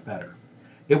flow was better.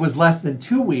 It was less than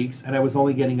 2 weeks and I was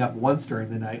only getting up once during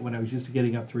the night when I was used to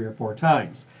getting up 3 or 4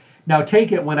 times. Now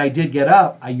take it, when I did get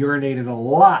up, I urinated a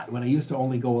lot when I used to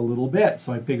only go a little bit.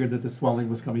 So I figured that the swelling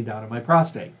was coming down in my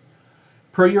prostate.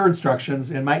 Per your instructions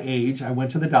and my age, I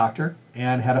went to the doctor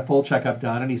and had a full checkup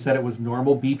done, and he said it was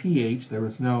normal BPH. There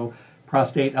was no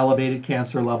prostate elevated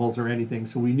cancer levels or anything,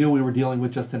 so we knew we were dealing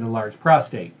with just an enlarged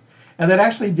prostate. And that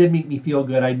actually did make me feel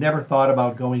good. I never thought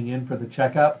about going in for the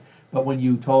checkup, but when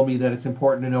you told me that it's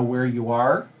important to know where you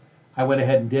are, I went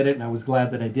ahead and did it, and I was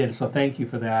glad that I did. So thank you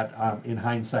for that. In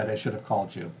hindsight, I should have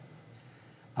called you.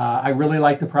 I really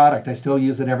like the product. I still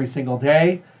use it every single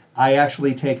day. I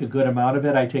actually take a good amount of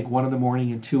it. I take 1 in the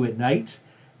morning and 2 at night,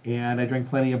 and I drink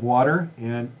plenty of water,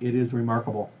 and it is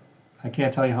remarkable. I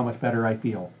can't tell you how much better I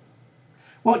feel.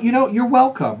 Well, you know, you're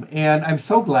welcome, and I'm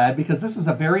so glad because this is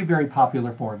a very, very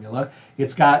popular formula.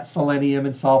 It's got selenium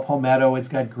and saw palmetto. It's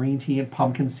got green tea and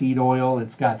pumpkin seed oil.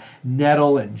 It's got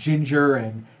nettle and ginger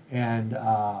and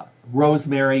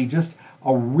rosemary, just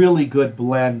a really good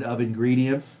blend of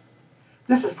ingredients.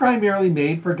 This is primarily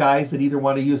made for guys that either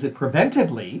want to use it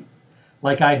preventively,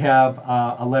 like I have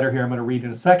a letter here I'm going to read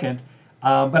in a second,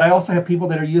 But I also have people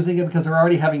that are using it because they're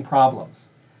already having problems.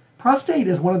 Prostate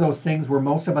is one of those things where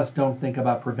most of us don't think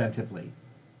about preventively.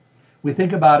 We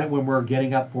think about it when we're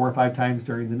getting up 4 or 5 times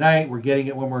during the night. We're getting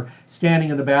it when we're standing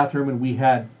in the bathroom and we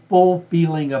had full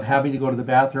feeling of having to go to the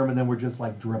bathroom, and then we're just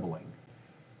like dribbling.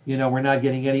 We're not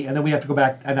getting any, and then we have to go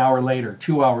back an hour later,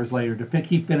 2 hours later to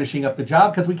keep finishing up the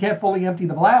job because we can't fully empty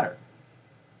the bladder.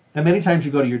 And many times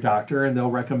you go to your doctor and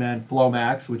they'll recommend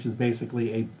Flomax, which is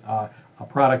basically a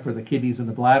product for the kidneys and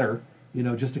the bladder,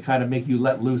 just to kind of make you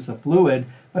let loose a fluid,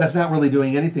 but it's not really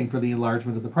doing anything for the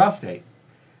enlargement of the prostate.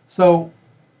 So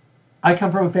I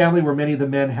come from a family where many of the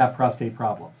men have prostate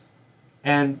problems.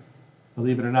 And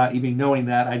believe it or not, even knowing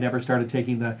that, I never started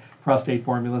taking the prostate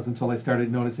formulas until I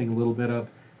started noticing a little bit of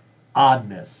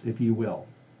oddness, if you will.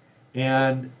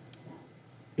 And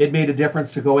it made a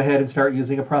difference to go ahead and start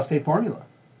using a prostate formula.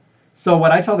 So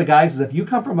what I tell the guys is if you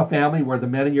come from a family where the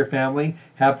men in your family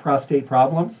have prostate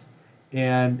problems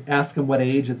and ask them what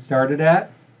age it started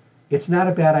at, it's not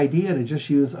a bad idea to just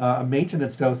use a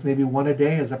maintenance dose, maybe 1 a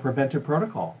day as a preventive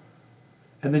protocol.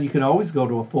 And then you can always go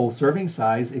to a full serving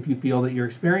size if you feel that you're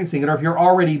experiencing it. Or if you're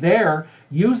already there,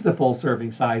 use the full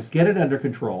serving size, get it under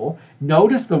control,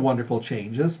 notice the wonderful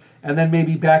changes, and then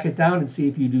maybe back it down and see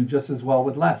if you do just as well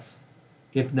with less.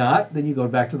 If not, then you go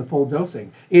back to the full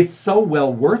dosing. It's so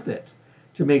well worth it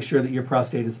to make sure that your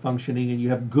prostate is functioning and you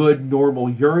have good normal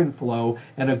urine flow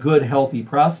and a good healthy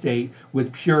prostate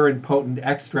with pure and potent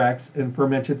extracts in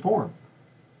fermented form.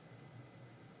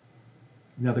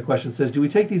 Another question says, do we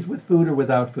take these with food or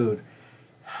without food?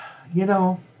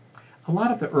 A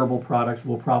lot of the herbal products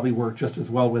will probably work just as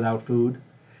well without food.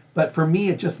 But for me,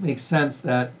 it just makes sense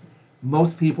that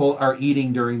most people are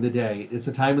eating during the day. It's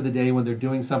a time of the day when they're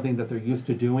doing something that they're used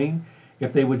to doing.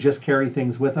 If they would just carry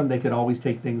things with them, they could always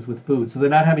take things with food. So they're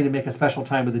not having to make a special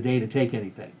time of the day to take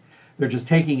anything. They're just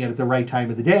taking it at the right time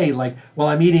of the day. Like, well,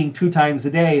 I'm eating 2 times a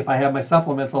day. If I have my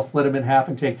supplements, I'll split them in half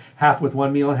and take half with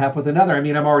one meal and half with another. I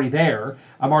mean, I'm already there.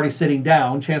 I'm already sitting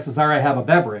down. Chances are I have a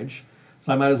beverage.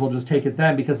 So I might as well just take it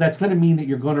then, because that's going to mean that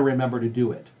you're going to remember to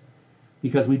do it.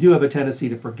 Because we do have a tendency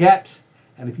to forget.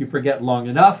 And if you forget long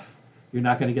enough, you're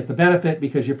not going to get the benefit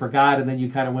because you forgot, and then you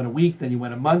kind of went a week, then you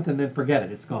went a month, and then forget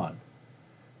it. It's gone.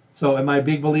 So am I a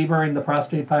big believer in the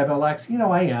Prostate 5LX?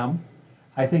 I am.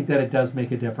 I think that it does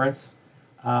make a difference.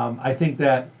 I think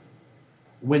that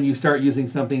when you start using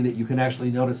something that you can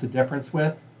actually notice a difference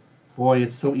with, boy,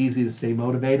 it's so easy to stay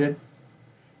motivated.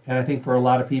 And I think for a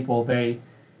lot of people, they,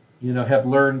 have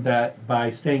learned that by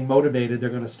staying motivated, they're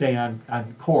going to stay on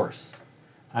course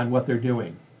on what they're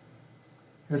doing.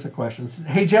 Here's a question.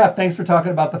 Hey, Jeff, thanks for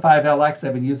talking about the 5LX.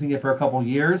 I've been using it for a couple of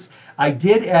years. I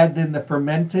did add in the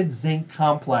fermented zinc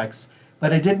complex,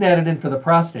 but I didn't add it in for the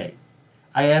prostate.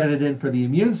 I added it in for the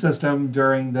immune system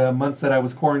during the months that I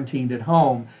was quarantined at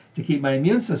home to keep my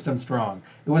immune system strong.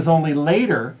 It was only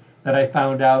later that I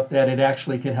found out that it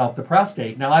actually can help the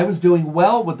prostate. Now, I was doing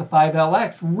well with the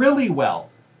 5LX, really well.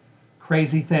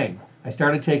 Crazy thing. I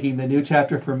started taking the New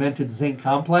Chapter fermented zinc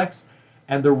complex,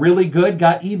 and the really good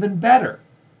got even better.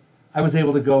 I was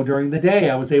able to go during the day.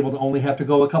 I was able to only have to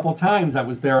go a couple times. I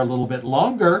was there a little bit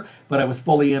longer, but I was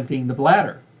fully emptying the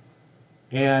bladder.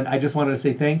 And I just wanted to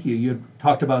say thank you. You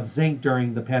talked about zinc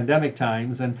during the pandemic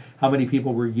times and how many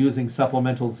people were using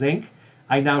supplemental zinc.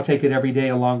 I now take it every day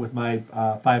along with my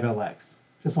 5LX.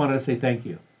 Just wanted to say thank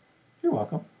you. You're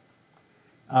welcome.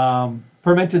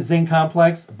 Fermented zinc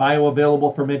complex,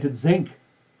 bioavailable fermented zinc,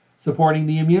 supporting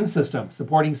the immune system,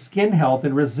 supporting skin health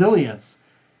and resilience.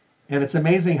 And it's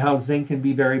amazing how zinc can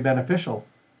be very beneficial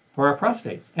for our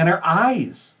prostates and our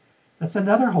eyes. That's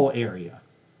another whole area.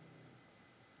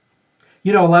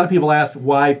 A lot of people ask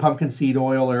why pumpkin seed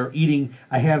oil or eating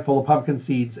a handful of pumpkin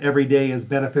seeds every day is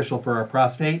beneficial for our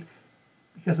prostate.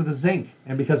 Because of the zinc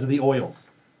and because of the oils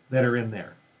that are in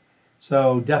there.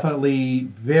 So definitely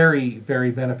very,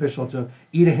 very beneficial to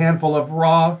eat a handful of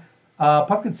raw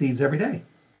pumpkin seeds every day.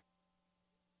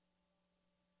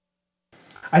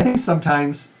 I think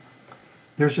sometimes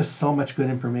there's just so much good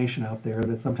information out there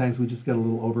that sometimes we just get a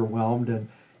little overwhelmed. And,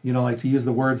 like to use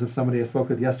the words of somebody I spoke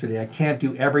with yesterday, I can't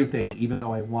do everything even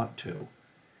though I want to.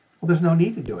 Well, there's no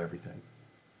need to do everything.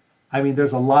 I mean,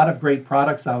 there's a lot of great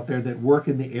products out there that work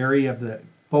in the area of the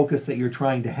focus that you're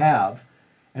trying to have.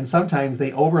 And sometimes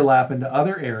they overlap into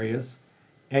other areas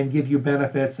and give you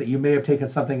benefits that you may have taken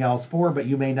something else for, but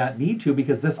you may not need to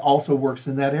because this also works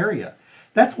in that area.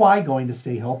 That's why going to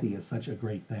Stay Healthy is such a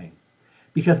great thing.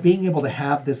 Because being able to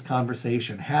have this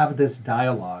conversation, have this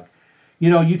dialogue,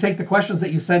 you take the questions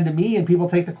that you send to me and people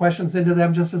take the questions into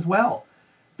them just as well.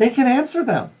 They can answer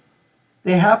them.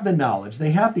 They have the knowledge,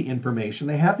 they have the information,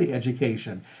 they have the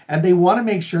education, and they want to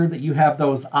make sure that you have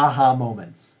those aha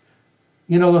moments.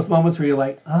 You know, those moments where you're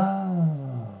like,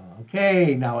 oh,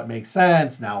 okay, now it makes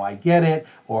sense, now I get it,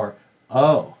 or,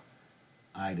 oh,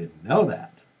 I didn't know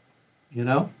that. You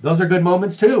know, those are good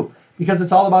moments too, because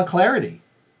it's all about clarity.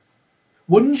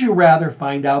 Wouldn't you rather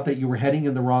find out that you were heading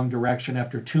in the wrong direction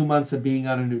after 2 months of being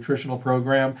on a nutritional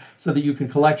program so that you can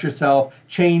collect yourself,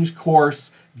 change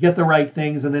course, get the right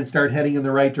things, and then start heading in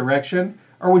the right direction?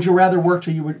 Or would you rather wait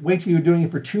till you were doing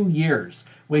it for 2 years,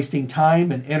 wasting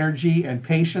time and energy and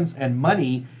patience and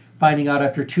money, finding out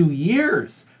after 2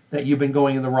 years that you've been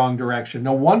going in the wrong direction?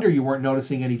 No wonder you weren't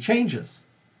noticing any changes.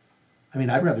 I mean,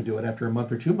 I'd rather do it after a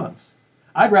month or 2 months.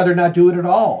 I'd rather not do it at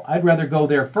all. I'd rather go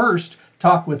there first,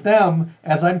 talk with them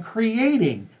as I'm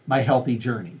creating my healthy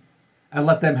journey, and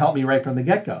let them help me right from the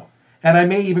get-go. And I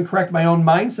may even correct my own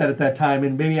mindset at that time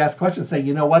and maybe ask questions, say,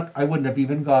 you know what, I wouldn't have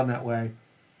even gone that way.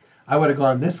 I would have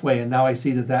gone this way, and now I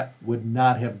see that that would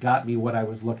not have got me what I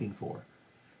was looking for.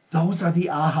 Those are the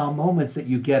aha moments that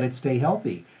you get at Stay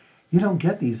Healthy. You don't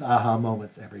get these aha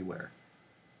moments everywhere.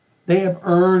 They have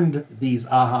earned these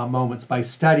aha moments by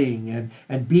studying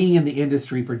and being in the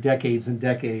industry for decades and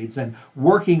decades and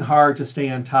working hard to stay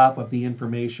on top of the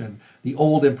information, the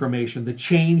old information, the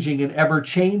changing and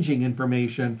ever-changing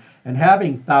information, and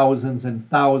having thousands and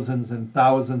thousands and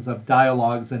thousands of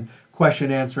dialogues and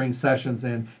question-answering sessions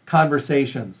and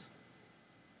conversations.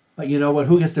 But you know what?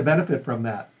 Who gets to benefit from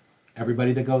that?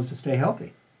 Everybody that goes to Stay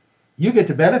Healthy. You get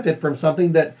to benefit from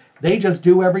something that they just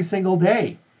do every single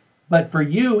day. But for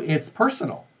you, it's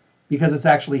personal because it's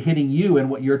actually hitting you and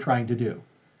what you're trying to do.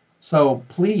 So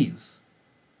please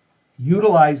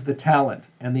utilize the talent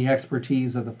and the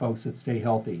expertise of the folks that Stay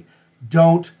Healthy.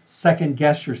 Don't second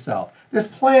guess yourself. There's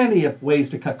plenty of ways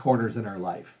to cut corners in our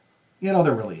life. You know,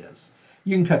 there really is.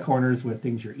 You can cut corners with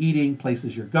things you're eating,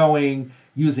 places you're going,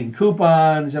 using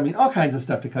coupons. I mean, all kinds of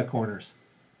stuff to cut corners.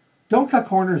 Don't cut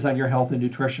corners on your health and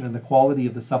nutrition and the quality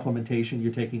of the supplementation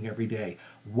you're taking every day.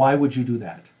 Why would you do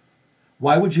that?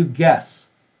 Why would you guess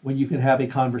when you can have a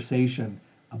conversation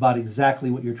about exactly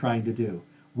what you're trying to do?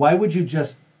 Why would you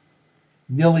just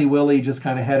nilly-willy just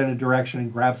kind of head in a direction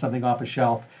and grab something off a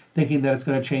shelf thinking that it's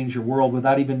going to change your world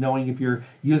without even knowing if you're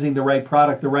using the right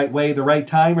product the right way, the right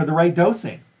time, or the right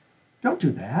dosing? Don't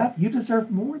do that. You deserve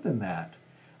more than that.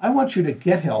 I want you to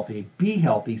get healthy, be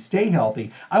healthy, stay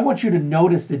healthy. I want you to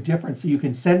notice the difference so you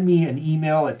can send me an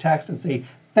email, a text, and say,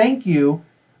 thank you.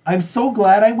 I'm so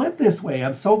glad I went this way.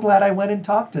 I'm so glad I went and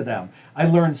talked to them. I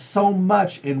learned so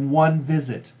much in one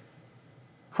visit,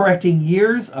 correcting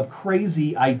years of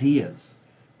crazy ideas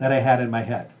that I had in my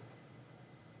head.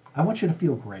 I want you to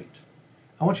feel great.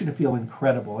 I want you to feel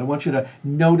incredible. I want you to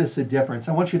notice a difference.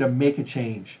 I want you to make a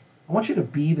change. I want you to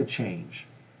be the change.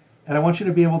 And I want you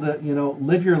to be able to,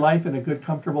 live your life in a good,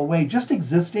 comfortable way. Just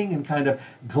existing and kind of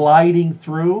gliding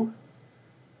through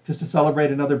just to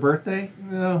celebrate another birthday?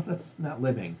 No, that's not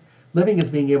living. Living is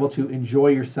being able to enjoy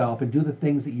yourself and do the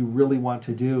things that you really want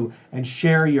to do and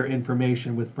share your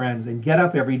information with friends and get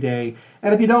up every day.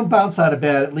 And if you don't bounce out of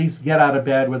bed, at least get out of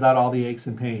bed without all the aches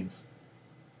and pains.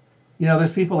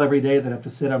 There's people every day that have to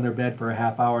sit on their bed for a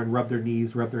half hour and rub their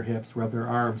knees, rub their hips, rub their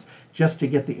arms, just to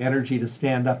get the energy to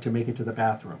stand up to make it to the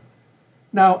bathroom.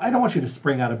 Now, I don't want you to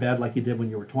spring out of bed like you did when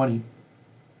you were 20.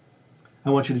 I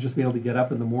want you to just be able to get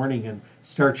up in the morning and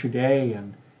start your day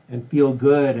and feel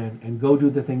good and go do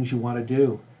the things you want to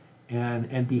do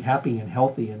and be happy and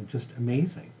healthy and just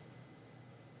amazing.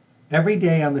 Every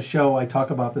day on the show, I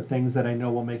talk about the things that I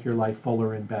know will make your life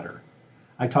fuller and better.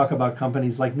 I talk about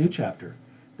companies like New Chapter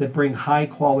that bring high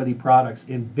quality products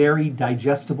in very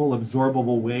digestible,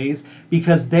 absorbable ways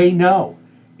because they know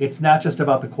it's not just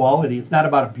about the quality. It's not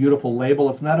about a beautiful label.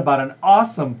 It's not about an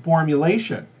awesome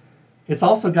formulation. It's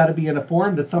also got to be in a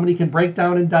form that somebody can break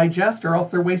down and digest, or else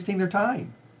they're wasting their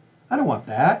time. I don't want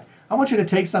that. I want you to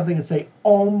take something and say,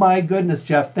 oh my goodness,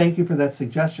 Jeff, thank you for that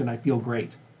suggestion. I feel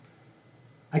great.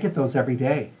 I get those every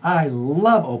day. I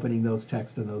love opening those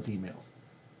texts and those emails.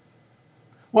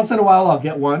 Once in a while, I'll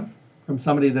get one from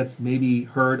somebody that's maybe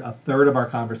heard a third of our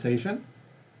conversation.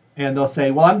 And they'll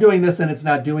say, well, I'm doing this and it's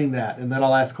not doing that. And then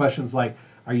I'll ask questions like,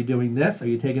 are you doing this? Are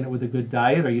you taking it with a good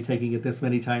diet? Are you taking it this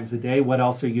many times a day? What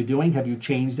else are you doing? Have you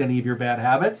changed any of your bad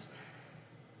habits?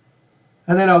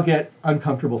 And then I'll get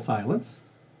uncomfortable silence.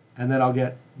 And then I'll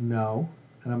get no.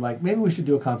 And I'm like, maybe we should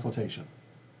do a consultation.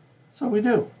 So we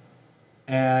do.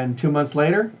 And 2 months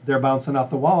later, they're bouncing off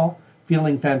the wall,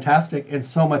 feeling fantastic and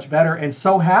so much better and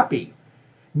so happy.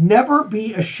 Never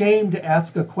be ashamed to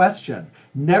ask a question.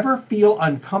 Never feel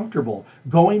uncomfortable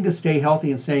going to Stay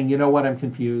Healthy and saying, you know what, I'm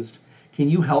confused. can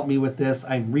you help me with this?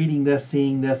 I'm reading this,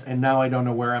 seeing this, and now I don't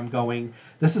know where I'm going.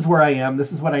 This is where I am.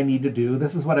 This is what I need to do.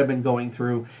 This is what I've been going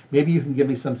through. Maybe you can give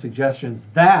me some suggestions.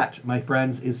 That, my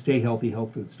friends, is Stay Healthy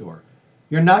Health Food Store.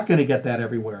 You're not going to get that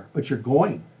everywhere, but you're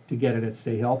going to get it at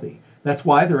Stay Healthy. That's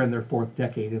why they're in their 4th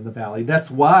decade in the Valley.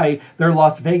 That's why they're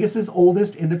Las Vegas's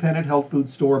oldest independent health food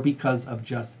store, because of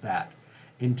just that.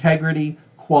 Integrity,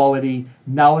 quality,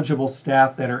 knowledgeable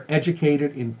staff that are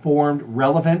educated, informed,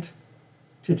 relevant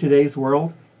to today's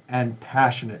world, and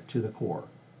passionate to the core.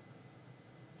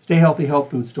 Stay Healthy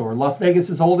Health Food Store, Las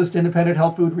Vegas's oldest independent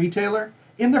health food retailer,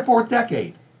 in their 4th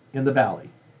decade in the Valley.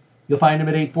 You'll find them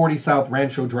at 840 South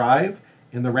Rancho Drive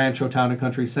in the Rancho Town and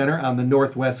Country Center on the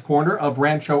northwest corner of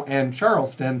Rancho and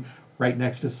Charleston, right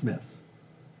next to Smith's.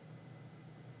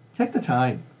 Take the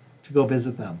time to go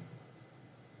visit them.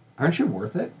 Aren't you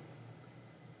worth it?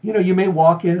 You know, you may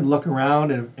walk in and look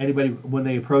around, and anybody, when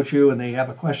they approach you and they have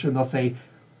a question, they'll say,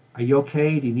 "Are you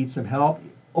okay? Do you need some help?"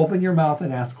 Open your mouth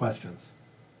and ask questions.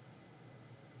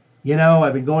 You know,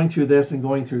 I've been going through this and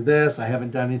going through this. I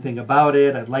haven't done anything about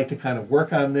it. I'd like to kind of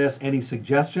work on this. Any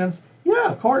suggestions? Yeah,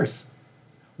 of course.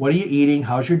 What are you eating?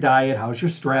 How's your diet? How's your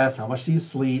stress? How much do you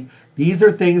sleep? These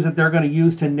are things that they're going to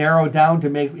use to narrow down to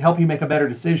help you make a better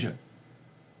decision.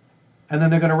 And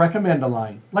then they're going to recommend a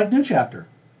line, like New Chapter.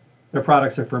 Their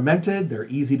products are fermented, they're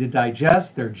easy to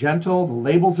digest, they're gentle, the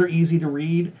labels are easy to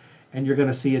read, and you're going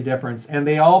to see a difference. And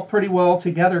they all pretty well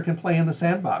together can play in the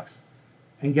sandbox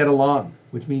and get along,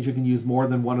 which means you can use more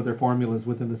than one of their formulas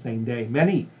within the same day,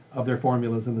 many of their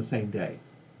formulas in the same day.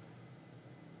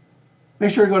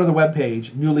 Make sure to go to the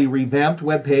webpage, newly revamped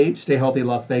webpage,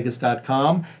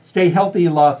 stayhealthylasvegas.com,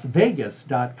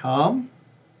 stayhealthylasvegas.com.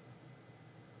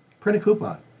 Print a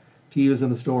coupon to use in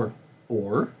the store,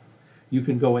 or you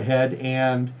can go ahead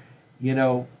and,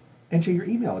 enter your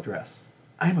email address.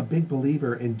 I'm a big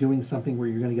believer in doing something where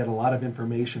you're going to get a lot of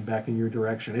information back in your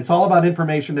direction. It's all about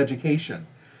information education.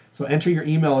 So enter your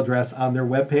email address on their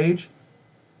webpage,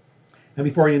 and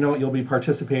before you know it, you'll be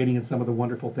participating in some of the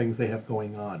wonderful things they have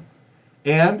going on.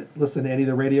 And listen to any of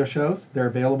the radio shows. They're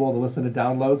available to listen to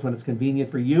downloads when it's convenient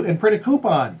for you, and print a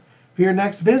coupon for your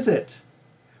next visit.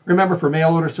 Remember, for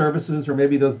mail order services, or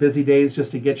maybe those busy days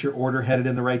just to get your order headed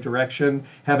in the right direction,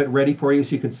 have it ready for you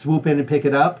so you can swoop in and pick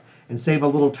it up and save a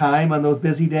little time on those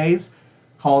busy days,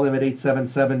 call them at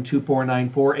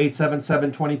 877-2494,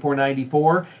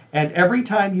 877-2494. And every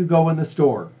time you go in the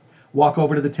store, walk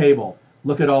over to the table,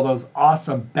 look at all those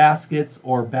awesome baskets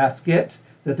or basket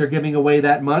that they're giving away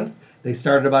that month. They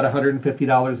start at about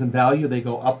 $150 in value. They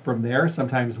go up from there,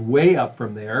 sometimes way up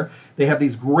from there. They have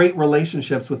these great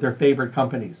relationships with their favorite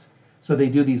companies. So they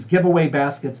do these giveaway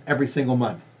baskets every single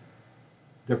month.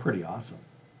 They're pretty awesome,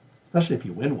 especially if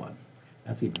you win one.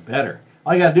 That's even better.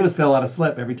 All you got to do is fill out a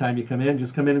slip every time you come in.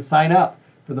 Just come in and sign up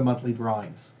for the monthly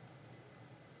drawings.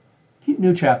 Keep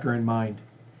New Chapter in mind.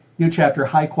 New Chapter,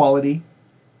 high quality,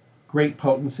 great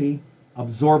potency,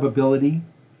 absorbability,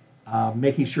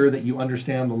 making sure that you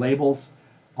understand the labels,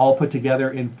 all put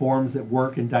together in forms that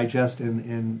work and digest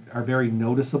and are very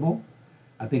noticeable.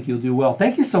 I think you'll do well.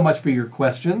 Thank you so much for your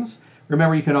questions.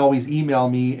 Remember, you can always email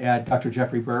me at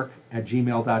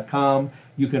drjeffreyburke@gmail.com.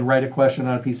 You can write a question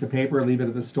on a piece of paper, leave it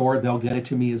at the store. They'll get it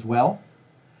to me as well.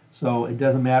 So it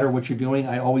doesn't matter what you're doing.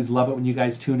 I always love it when you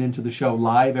guys tune into the show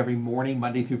live every morning,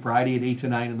 Monday through Friday at 8 to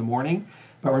 9 in the morning.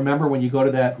 But remember, when you go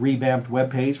to that revamped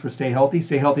webpage for Stay Healthy,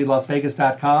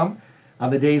 stayhealthylasvegas.com, on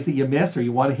the days that you miss or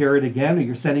you want to hear it again, or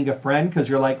you're sending a friend because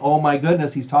you're like, oh my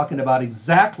goodness, he's talking about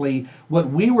exactly what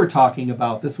we were talking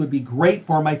about. This would be great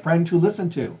for my friend to listen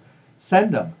to.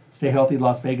 Send them,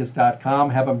 stayhealthylasvegas.com,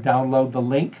 have them download the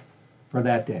link for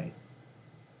that day.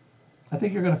 I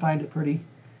think you're going to find it pretty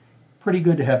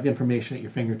good to have information at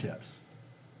your fingertips.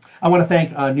 I want to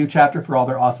thank New Chapter for all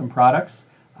their awesome products,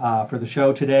 for the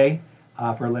show today,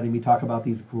 for letting me talk about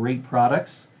these great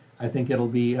products. I think it'll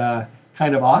be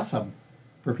kind of awesome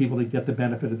for people to get the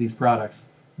benefit of these products.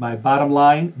 My bottom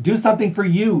line, do something for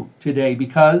you today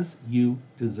because you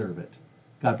deserve it.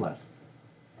 God bless.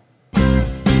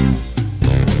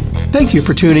 Thank you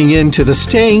for tuning in to the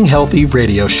Staying Healthy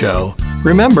Radio Show.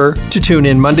 Remember to tune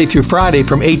in Monday through Friday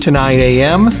from 8 to 9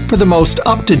 a.m. for the most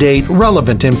up-to-date,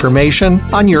 relevant information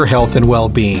on your health and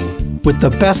well-being, with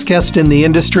the best guest in the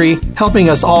industry helping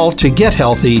us all to get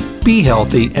healthy, be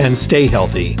healthy, and stay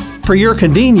healthy. For your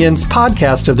convenience,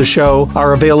 podcasts of the show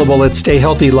are available at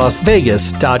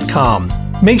stayhealthylasvegas.com.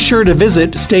 Make sure to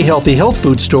visit Stay Healthy Health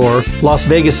Food Store, Las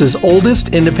Vegas's oldest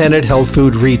independent health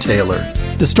food retailer.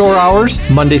 The store hours,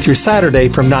 Monday through Saturday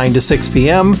from 9 to 6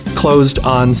 p.m., closed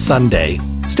on Sunday.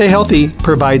 Stay Healthy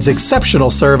provides exceptional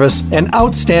service and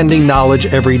outstanding knowledge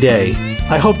every day.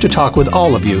 I hope to talk with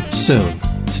all of you soon.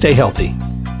 Stay healthy.